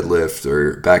leg deadlift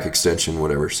or back extension,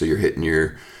 whatever. So you're hitting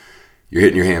your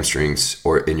hamstrings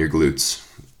or in your glutes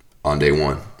on day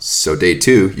 1. So day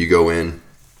 2, you go in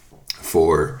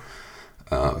for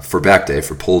back day,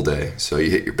 for pull day. So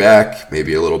you hit your back,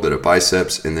 maybe a little bit of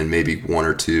biceps, and then maybe 1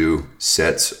 or 2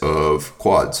 sets of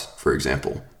quads, for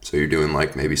example. So you're doing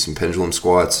like maybe some pendulum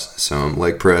squats, some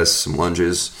leg press, some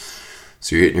lunges.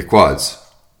 So you're hitting your quads.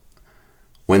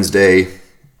 Wednesday,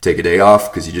 take a day off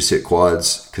because you just hit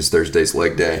quads, because Thursday's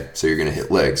leg day. So you're going to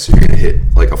hit legs. So you're going to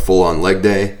hit like a full-on leg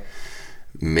day.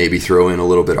 Maybe throw in a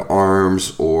little bit of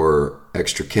arms or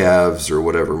extra calves or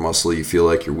whatever muscle you feel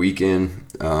like you're weak in.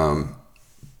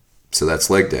 So that's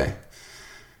leg day.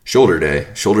 Shoulder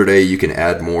day, you can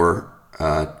add more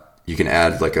you can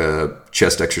add like a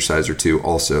chest exercise or two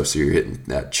also, so you're hitting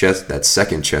that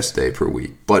second chest day per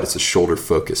week, but it's a shoulder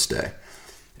focused day.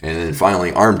 And then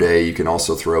finally, arm day, you can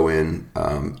also throw in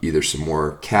either some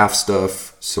more calf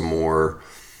stuff, some more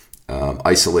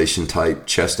isolation type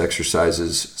chest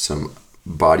exercises, some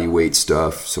body weight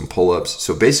stuff, some pull-ups.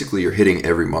 So basically you're hitting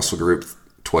every muscle group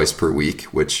twice per week,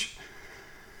 which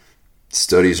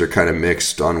studies are kind of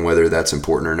mixed on whether that's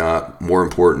important or not. More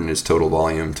important is total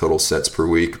volume, total sets per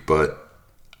week. But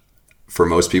for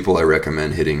most people, I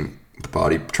recommend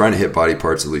trying to hit body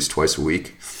parts at least twice a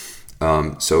week.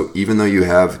 So even though you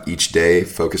have each day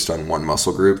focused on one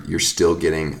muscle group, you're still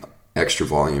getting extra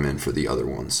volume in for the other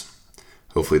ones.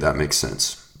 Hopefully that makes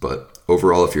sense. But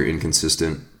overall, if you're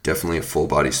inconsistent, definitely a full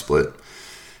body split.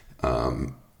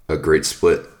 A great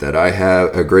split that I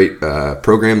have, a great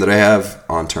program that I have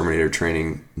on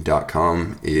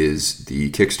TerminatorTraining.com is the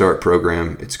Kickstart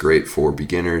program. It's great for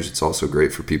beginners. It's also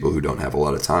great for people who don't have a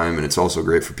lot of time, and it's also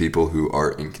great for people who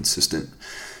are inconsistent.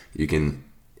 You can,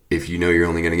 if you know you're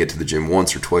only going to get to the gym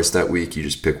once or twice that week, you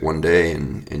just pick one day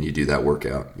and you do that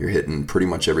workout. You're hitting pretty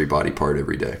much every body part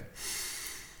every day.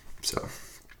 So,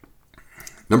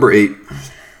 number 8,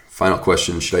 final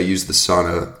question. Should I use the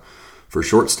sauna for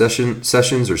short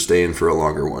sessions or stay in for a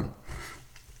longer one?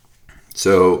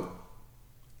 So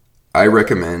I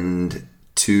recommend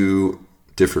 2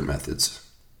 different methods,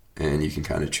 and you can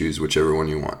kind of choose whichever one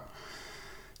you want.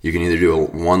 You can either do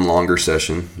one longer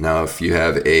session. Now, if you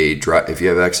have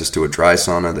access to a dry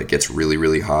sauna that gets really,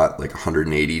 really hot, like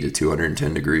 180 to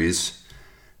 210 degrees,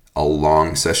 a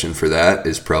long session for that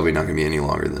is probably not going to be any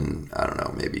longer than, I don't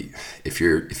know, maybe if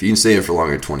you can stay in for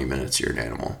longer than 20 minutes, you're an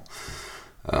animal.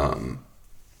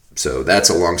 So that's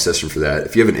a long session for that.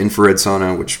 If you have an infrared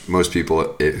sauna, which most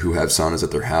people who have saunas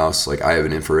at their house, like I have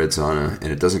an infrared sauna,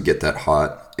 and it doesn't get that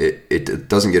hot. It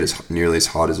doesn't get nearly as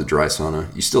hot as a dry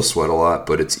sauna. You still sweat a lot,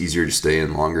 but it's easier to stay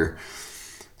in longer.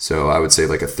 So I would say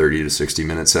like a 30 to 60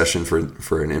 minute session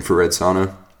for an infrared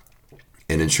sauna,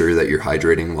 and ensure that you're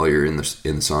hydrating while you're in the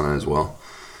sauna as well.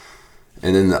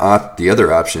 And then the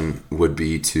other option would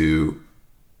be to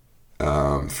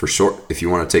if you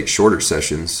want to take shorter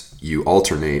sessions, you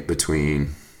alternate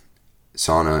between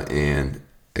sauna and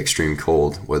extreme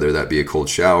cold, whether that be a cold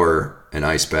shower, an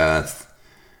ice bath,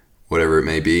 whatever it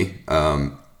may be.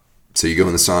 So you go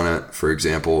in the sauna, for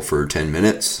example, for 10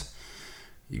 minutes,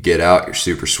 you get out, you're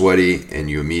super sweaty, and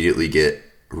you immediately get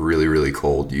really, really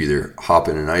cold. You either hop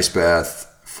in an ice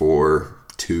bath for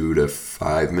 2 to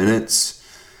 5 minutes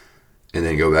and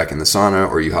then go back in the sauna,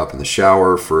 or you hop in the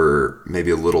shower for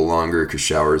maybe a little longer, because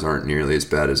showers aren't nearly as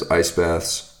bad as ice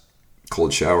baths,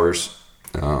 cold showers.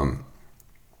 And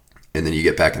then you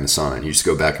get back in the sauna and you just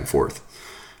go back and forth.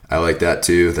 I like that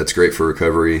too. That's great for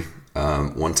recovery.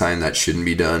 One time that shouldn't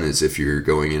be done is if you're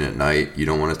going in at night. You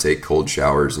don't want to take cold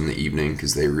showers in the evening,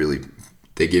 because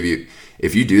they give you,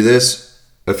 if you do this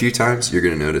a few times, you're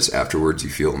going to notice afterwards you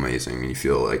feel amazing and you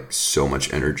feel like so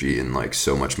much energy and like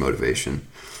so much motivation.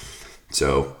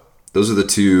 So those are the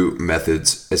 2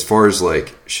 methods. As far as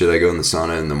like, should I go in the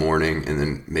sauna in the morning and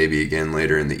then maybe again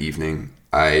later in the evening?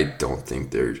 I don't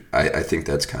think I think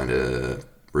that's kind of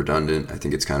redundant. I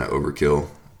think it's kind of overkill.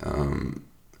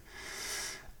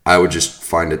 I would just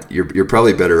find it, you're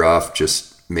probably better off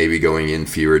just maybe going in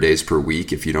fewer days per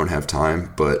week if you don't have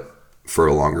time, but for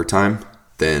a longer time,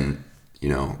 then,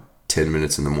 10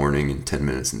 minutes in the morning and 10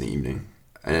 minutes in the evening.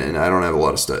 And I don't have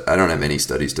I don't have any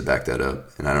studies to back that up,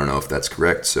 and I don't know if that's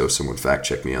correct. So someone fact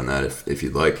check me on that if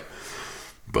you'd like.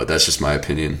 But that's just my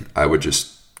opinion. I would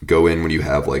just go in when you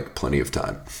have like plenty of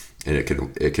time, and it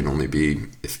can only be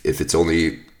if it's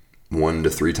only 1 to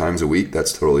 3 times a week.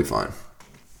 That's totally fine.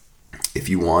 If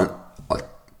you want a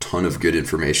ton of good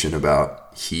information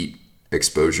about heat,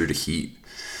 exposure to heat,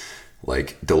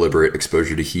 like deliberate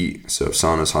exposure to heat, so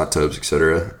saunas, hot tubs,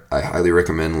 etc., I highly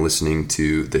recommend listening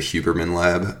to the Huberman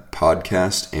Lab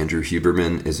podcast. Andrew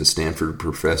Huberman is a Stanford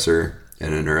professor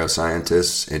and a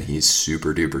neuroscientist, and he's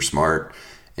super duper smart,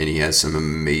 and he has some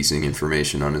amazing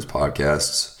information on his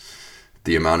podcasts.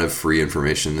 The amount of free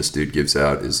information this dude gives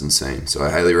out is insane. So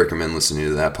I highly recommend listening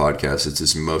to that podcast. It's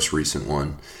his most recent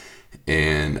one,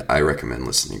 and I recommend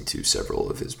listening to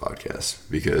several of his podcasts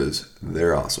because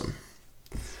they're awesome.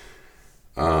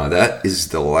 That is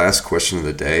the last question of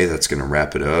the day. That's going to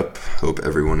wrap it up. Hope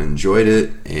everyone enjoyed it.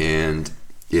 And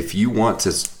if you want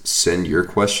to send your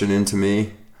question in to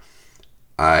me,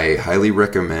 I highly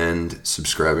recommend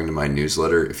subscribing to my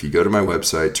newsletter. If you go to my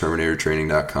website,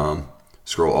 TerminatorTraining.com,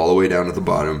 scroll all the way down to the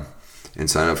bottom and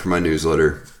sign up for my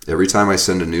newsletter. Every time I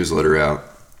send a newsletter out,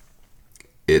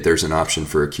 there's an option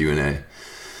for a Q&A.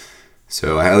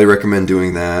 So I highly recommend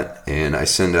doing that. And I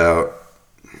send out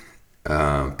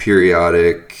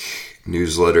periodic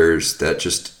newsletters that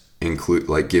just include,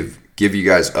 like, give you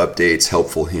guys updates,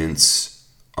 helpful hints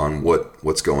on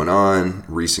what's going on,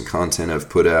 recent content I've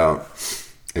put out,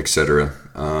 etc.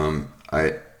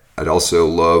 I'd also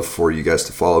love for you guys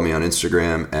to follow me on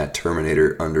Instagram at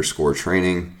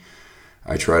Terminator_training.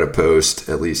 I try to post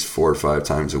at least 4 or 5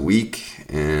 times a week,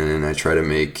 and I try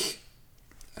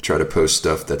to post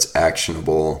stuff that's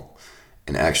actionable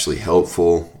and actually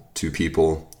helpful to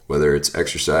people, whether it's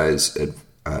exercise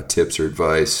tips or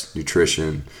advice,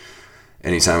 nutrition.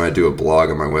 Anytime I do a blog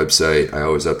on my website, I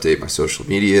always update my social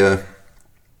media.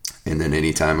 And then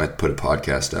anytime I put a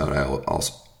podcast out, I'll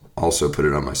also put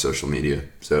it on my social media.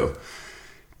 So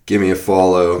give me a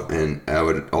follow, and I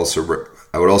would also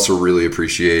really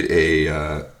appreciate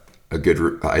a good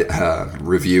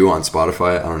review on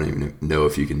Spotify. I don't even know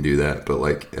if you can do that, but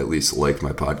at least like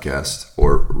my podcast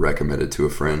or recommend it to a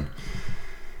friend.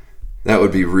 That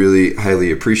would be really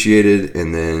highly appreciated.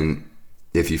 And then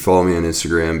if you follow me on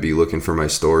Instagram, be looking for my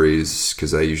stories,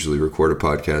 because I usually record a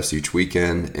podcast each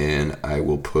weekend, and I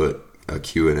will put a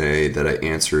Q&A that I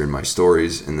answer in my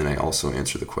stories, and then I also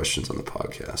answer the questions on the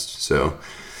podcast. So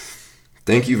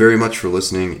thank you very much for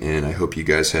listening, and I hope you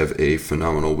guys have a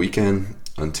phenomenal weekend.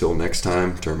 Until next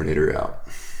time, Terminator out.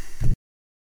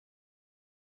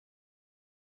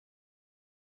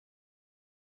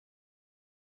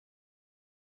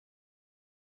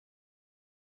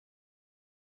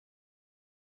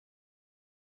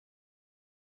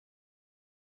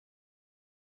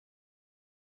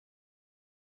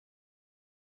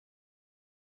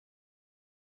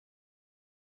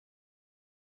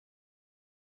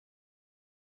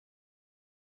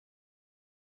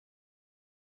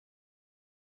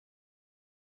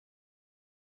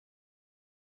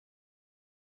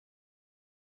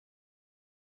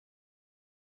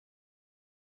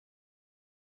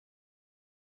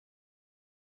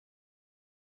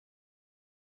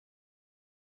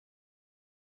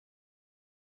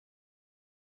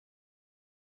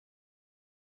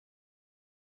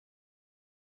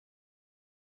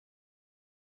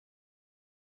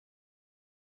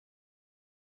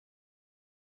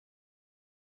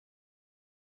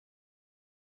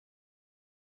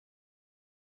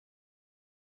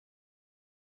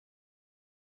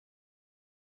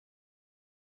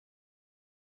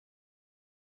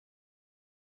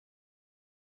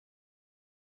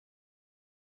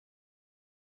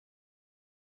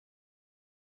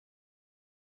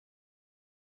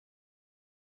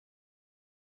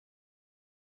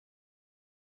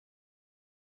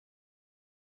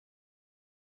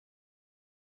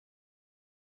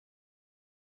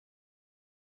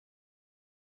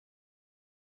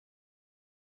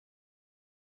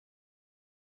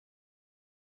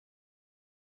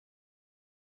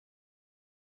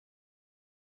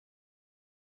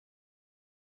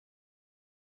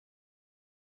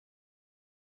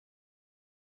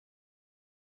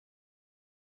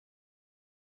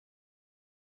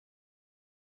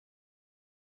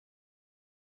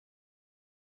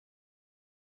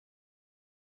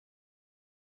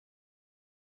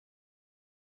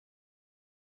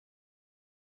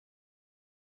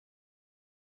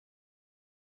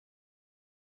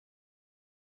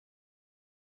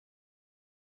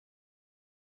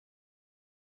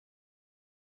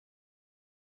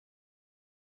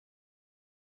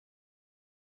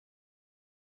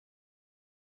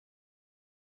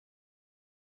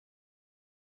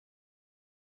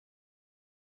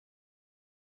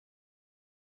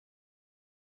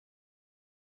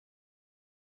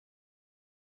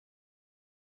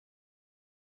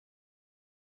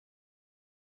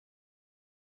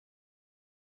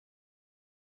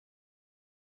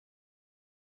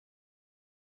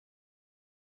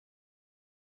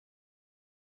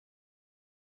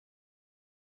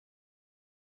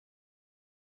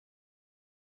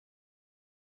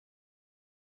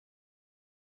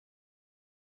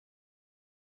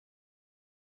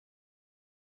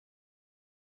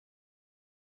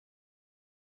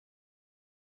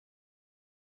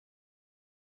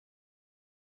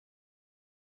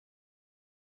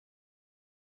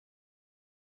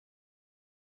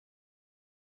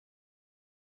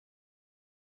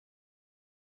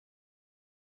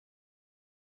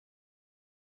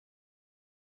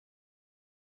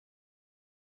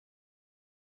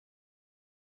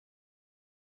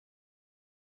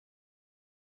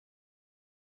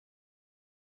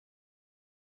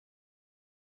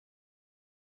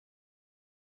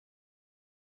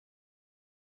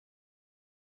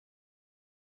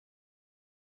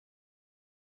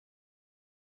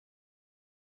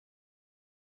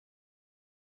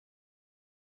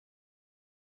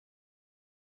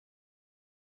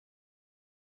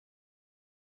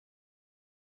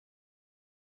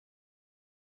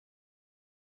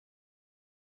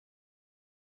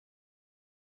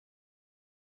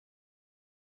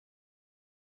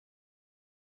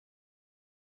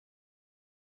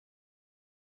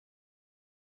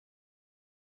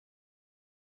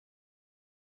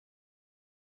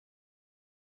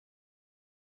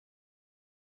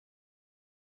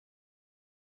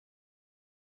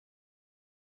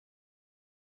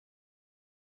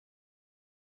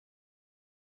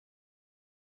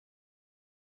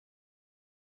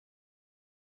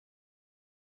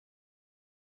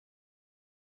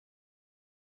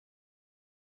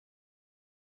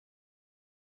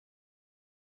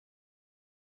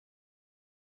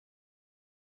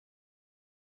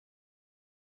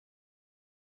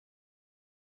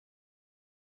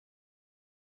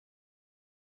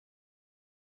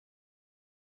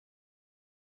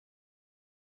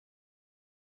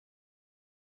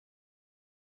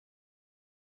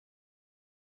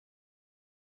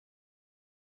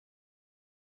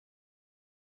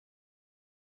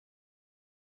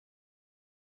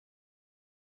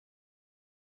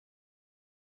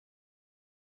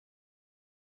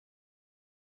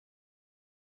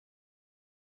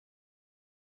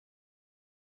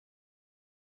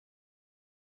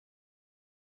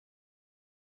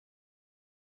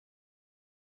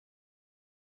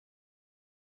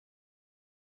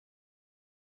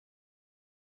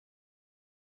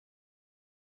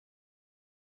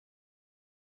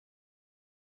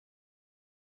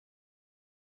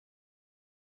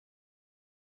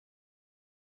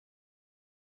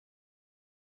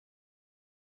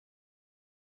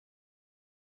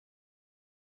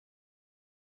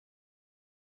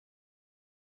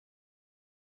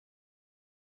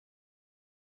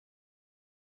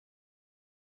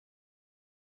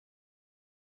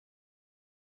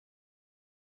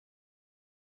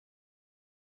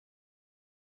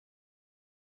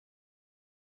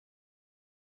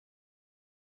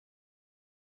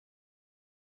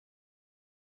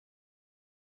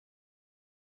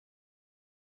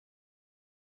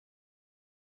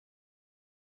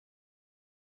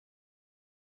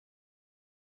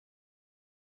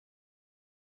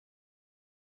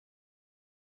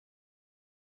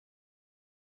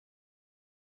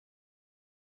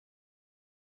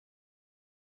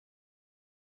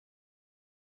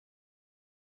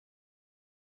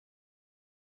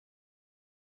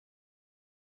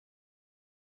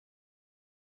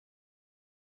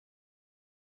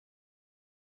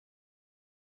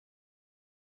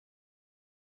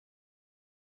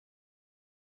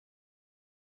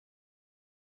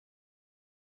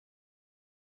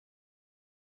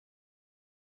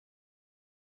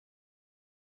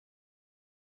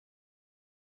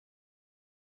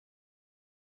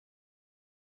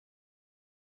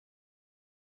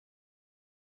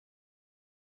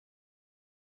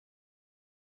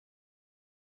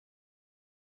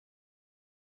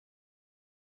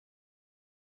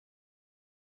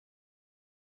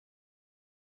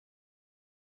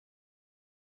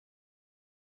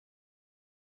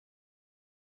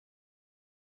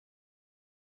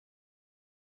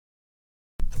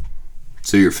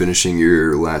 So you're finishing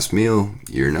your last meal,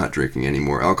 you're not drinking any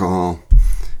more alcohol,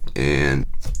 and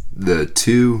the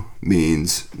 2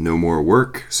 means no more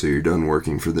work, so you're done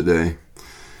working for the day.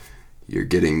 You're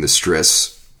getting the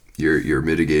stress, you're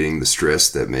mitigating the stress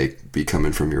that may be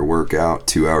coming from your workout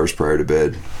 2 hours prior to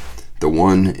bed. The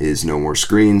 1 is no more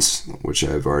screens, which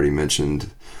I've already mentioned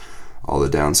all the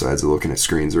downsides of looking at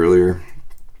screens earlier.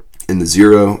 And the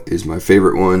 0 is my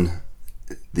favorite one,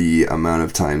 the amount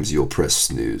of times you'll press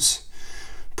snooze.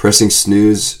 Pressing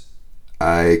snooze,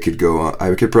 I could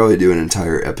probably do an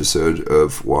entire episode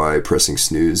of why pressing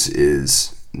snooze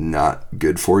is not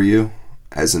good for you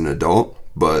as an adult,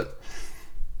 but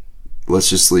let's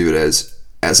just leave it as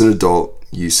an adult,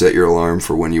 you set your alarm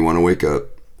for when you want to wake up,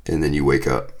 and then you wake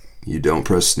up. You don't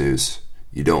press snooze.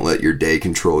 You don't let your day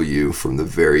control you from the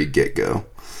very get-go.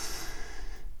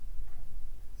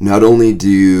 Not only do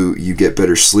you get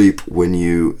better sleep when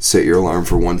you set your alarm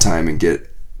for one time and get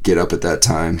up at that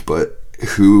time, but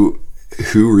who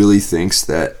really thinks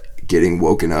that getting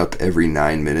woken up every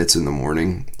 9 minutes in the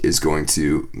morning is going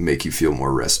to make you feel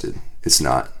more rested? It's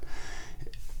not.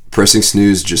 Pressing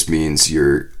snooze just means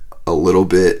you're a little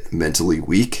bit mentally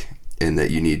weak and that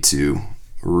you need to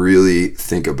really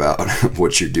think about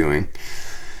what you're doing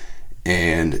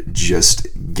and just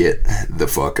get the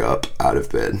fuck up out of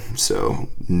bed. So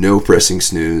no pressing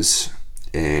snooze,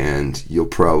 and you'll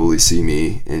probably see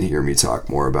me and hear me talk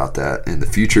more about that in the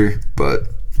future, but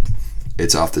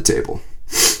it's off the table.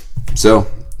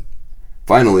 So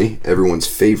finally, everyone's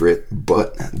favorite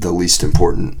but the least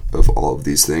important of all of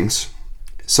these things,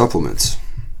 supplements,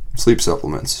 sleep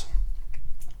supplements.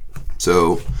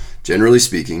 So generally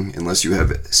speaking, unless you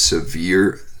have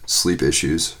severe sleep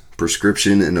issues,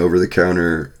 prescription and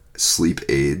over-the-counter sleep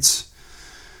aids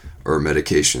or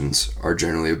medications are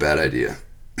generally a bad idea.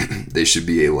 They should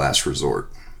be a last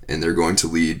resort, and they're going to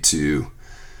lead to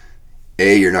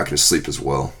you're not going to sleep as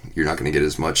well. You're not going to get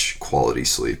as much quality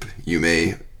sleep. You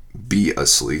may be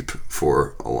asleep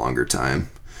for a longer time,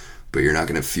 but you're not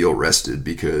going to feel rested,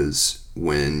 because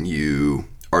when you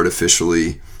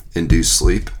artificially induce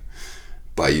sleep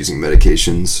by using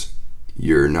medications,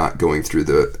 you're not going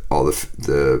through all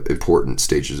the important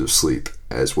stages of sleep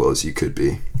as well as you could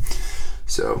be.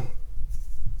 So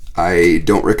I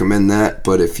don't recommend that,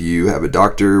 but if you have a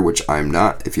doctor, which I'm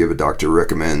not, if you have a doctor who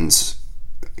recommends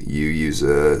you use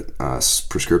a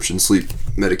prescription sleep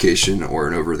medication or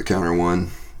an over-the-counter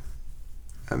one,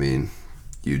 I mean,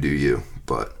 you do you.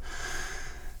 But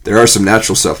there are some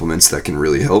natural supplements that can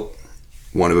really help.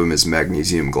 One of them is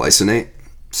magnesium glycinate.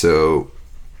 So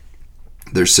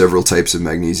there's several types of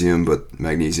magnesium, but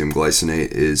magnesium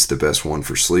glycinate is the best one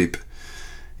for sleep.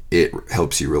 It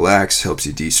helps you relax, helps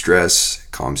you de-stress,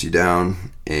 calms you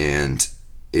down, and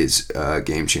is a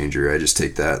game changer. I just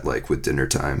take that like with dinner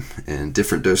time, and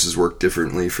different doses work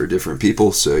differently for different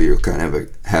people, so you'll kind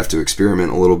of have to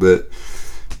experiment a little bit,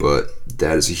 but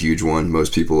that is a huge one.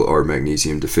 Most people are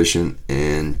magnesium deficient,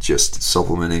 and just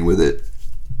supplementing with it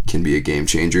can be a game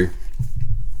changer.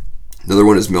 Another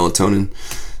one is melatonin.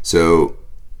 So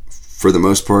for the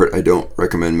most part, I don't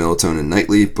recommend melatonin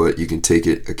nightly, but you can take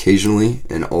it occasionally.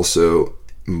 And also,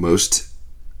 most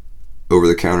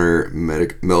over-the-counter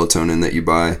melatonin that you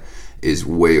buy is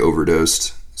way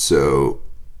overdosed. So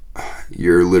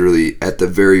you're literally, at the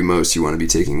very most, you want to be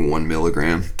taking 1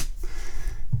 milligram.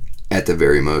 At the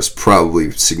very most, probably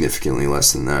significantly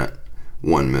less than that,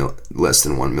 less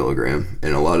than 1 milligram.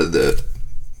 And a lot of the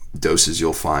doses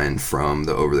you'll find from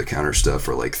the over-the-counter stuff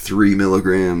are like 3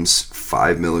 milligrams,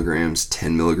 5 milligrams,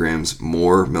 10 milligrams.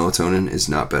 More melatonin is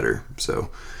not better. So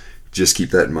just keep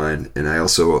that in mind. And I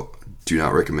also do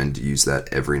not recommend to use that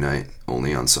every night,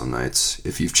 only on some nights.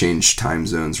 If you've changed time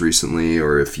zones recently,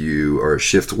 or if you are a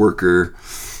shift worker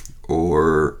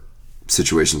or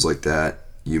situations like that,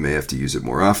 you may have to use it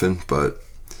more often. But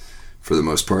for the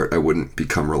most part, I wouldn't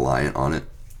become reliant on it,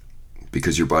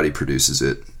 because your body produces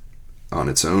it on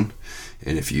its own,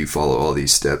 and if you follow all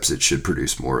these steps, it should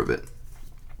produce more of it.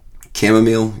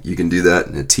 Chamomile, you can do that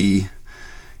in a tea.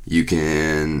 You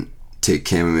can take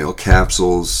chamomile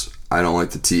capsules. I don't like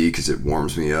the tea because it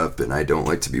warms me up, and I don't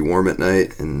like to be warm at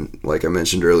night. And like I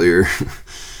mentioned earlier,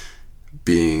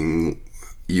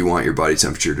 you want your body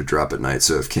temperature to drop at night.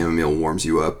 So if chamomile warms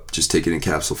you up, just take it in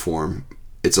capsule form.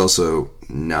 It's also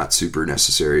not super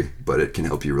necessary, but it can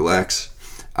help you relax.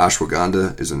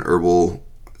 Ashwagandha is an herbal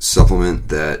supplement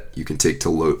that you can take to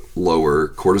lower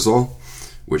cortisol,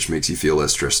 which makes you feel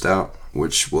less stressed out,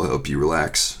 which will help you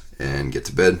relax and get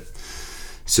to bed.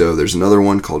 So there's another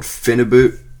one called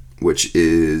Phenoboot, which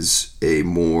is a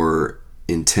more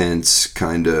intense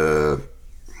kind of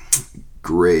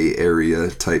gray area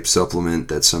type supplement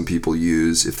that some people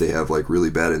use if they have like really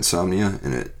bad insomnia,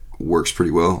 and it works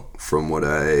pretty well from what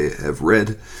I have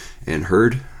read and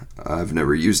heard. I've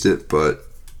never used it, but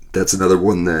that's another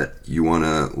one that you want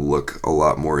to look a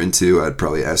lot more into. I'd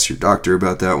probably ask your doctor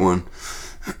about that one.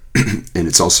 And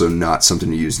it's also not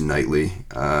something to use nightly.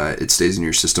 It stays in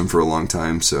your system for a long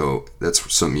time, so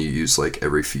that's something you use like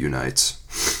every few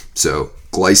nights. So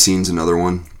glycine's another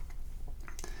one.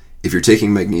 If you're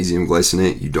taking magnesium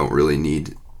glycinate, you don't really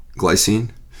need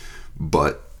glycine,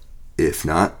 but if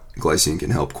not, glycine can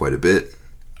help quite a bit.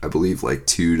 I believe like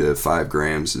 2 to 5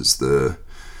 grams is the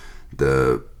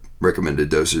recommended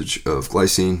dosage of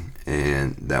glycine,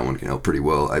 and that one can help pretty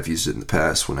well. I've used it in the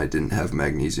past when I didn't have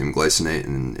magnesium glycinate,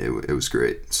 and it was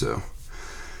great. So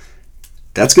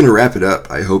that's going to wrap it up.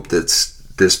 I hope that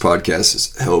this podcast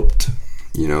has helped,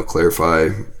 clarify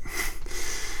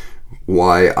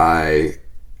why I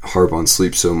harp on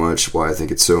sleep so much, why I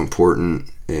think it's so important,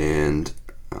 and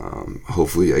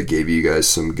hopefully I gave you guys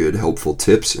some good, helpful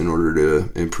tips in order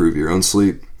to improve your own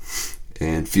sleep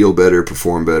and feel better,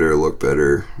 perform better, look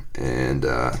better, and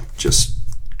just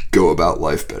go about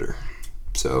life better.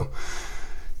 So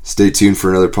stay tuned for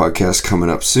another podcast coming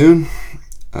up soon.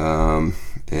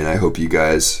 And I hope you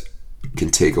guys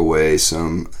can take away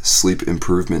some sleep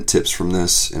improvement tips from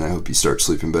this, and I hope you start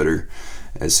sleeping better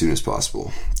as soon as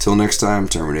possible. Till next time,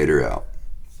 Terminator out.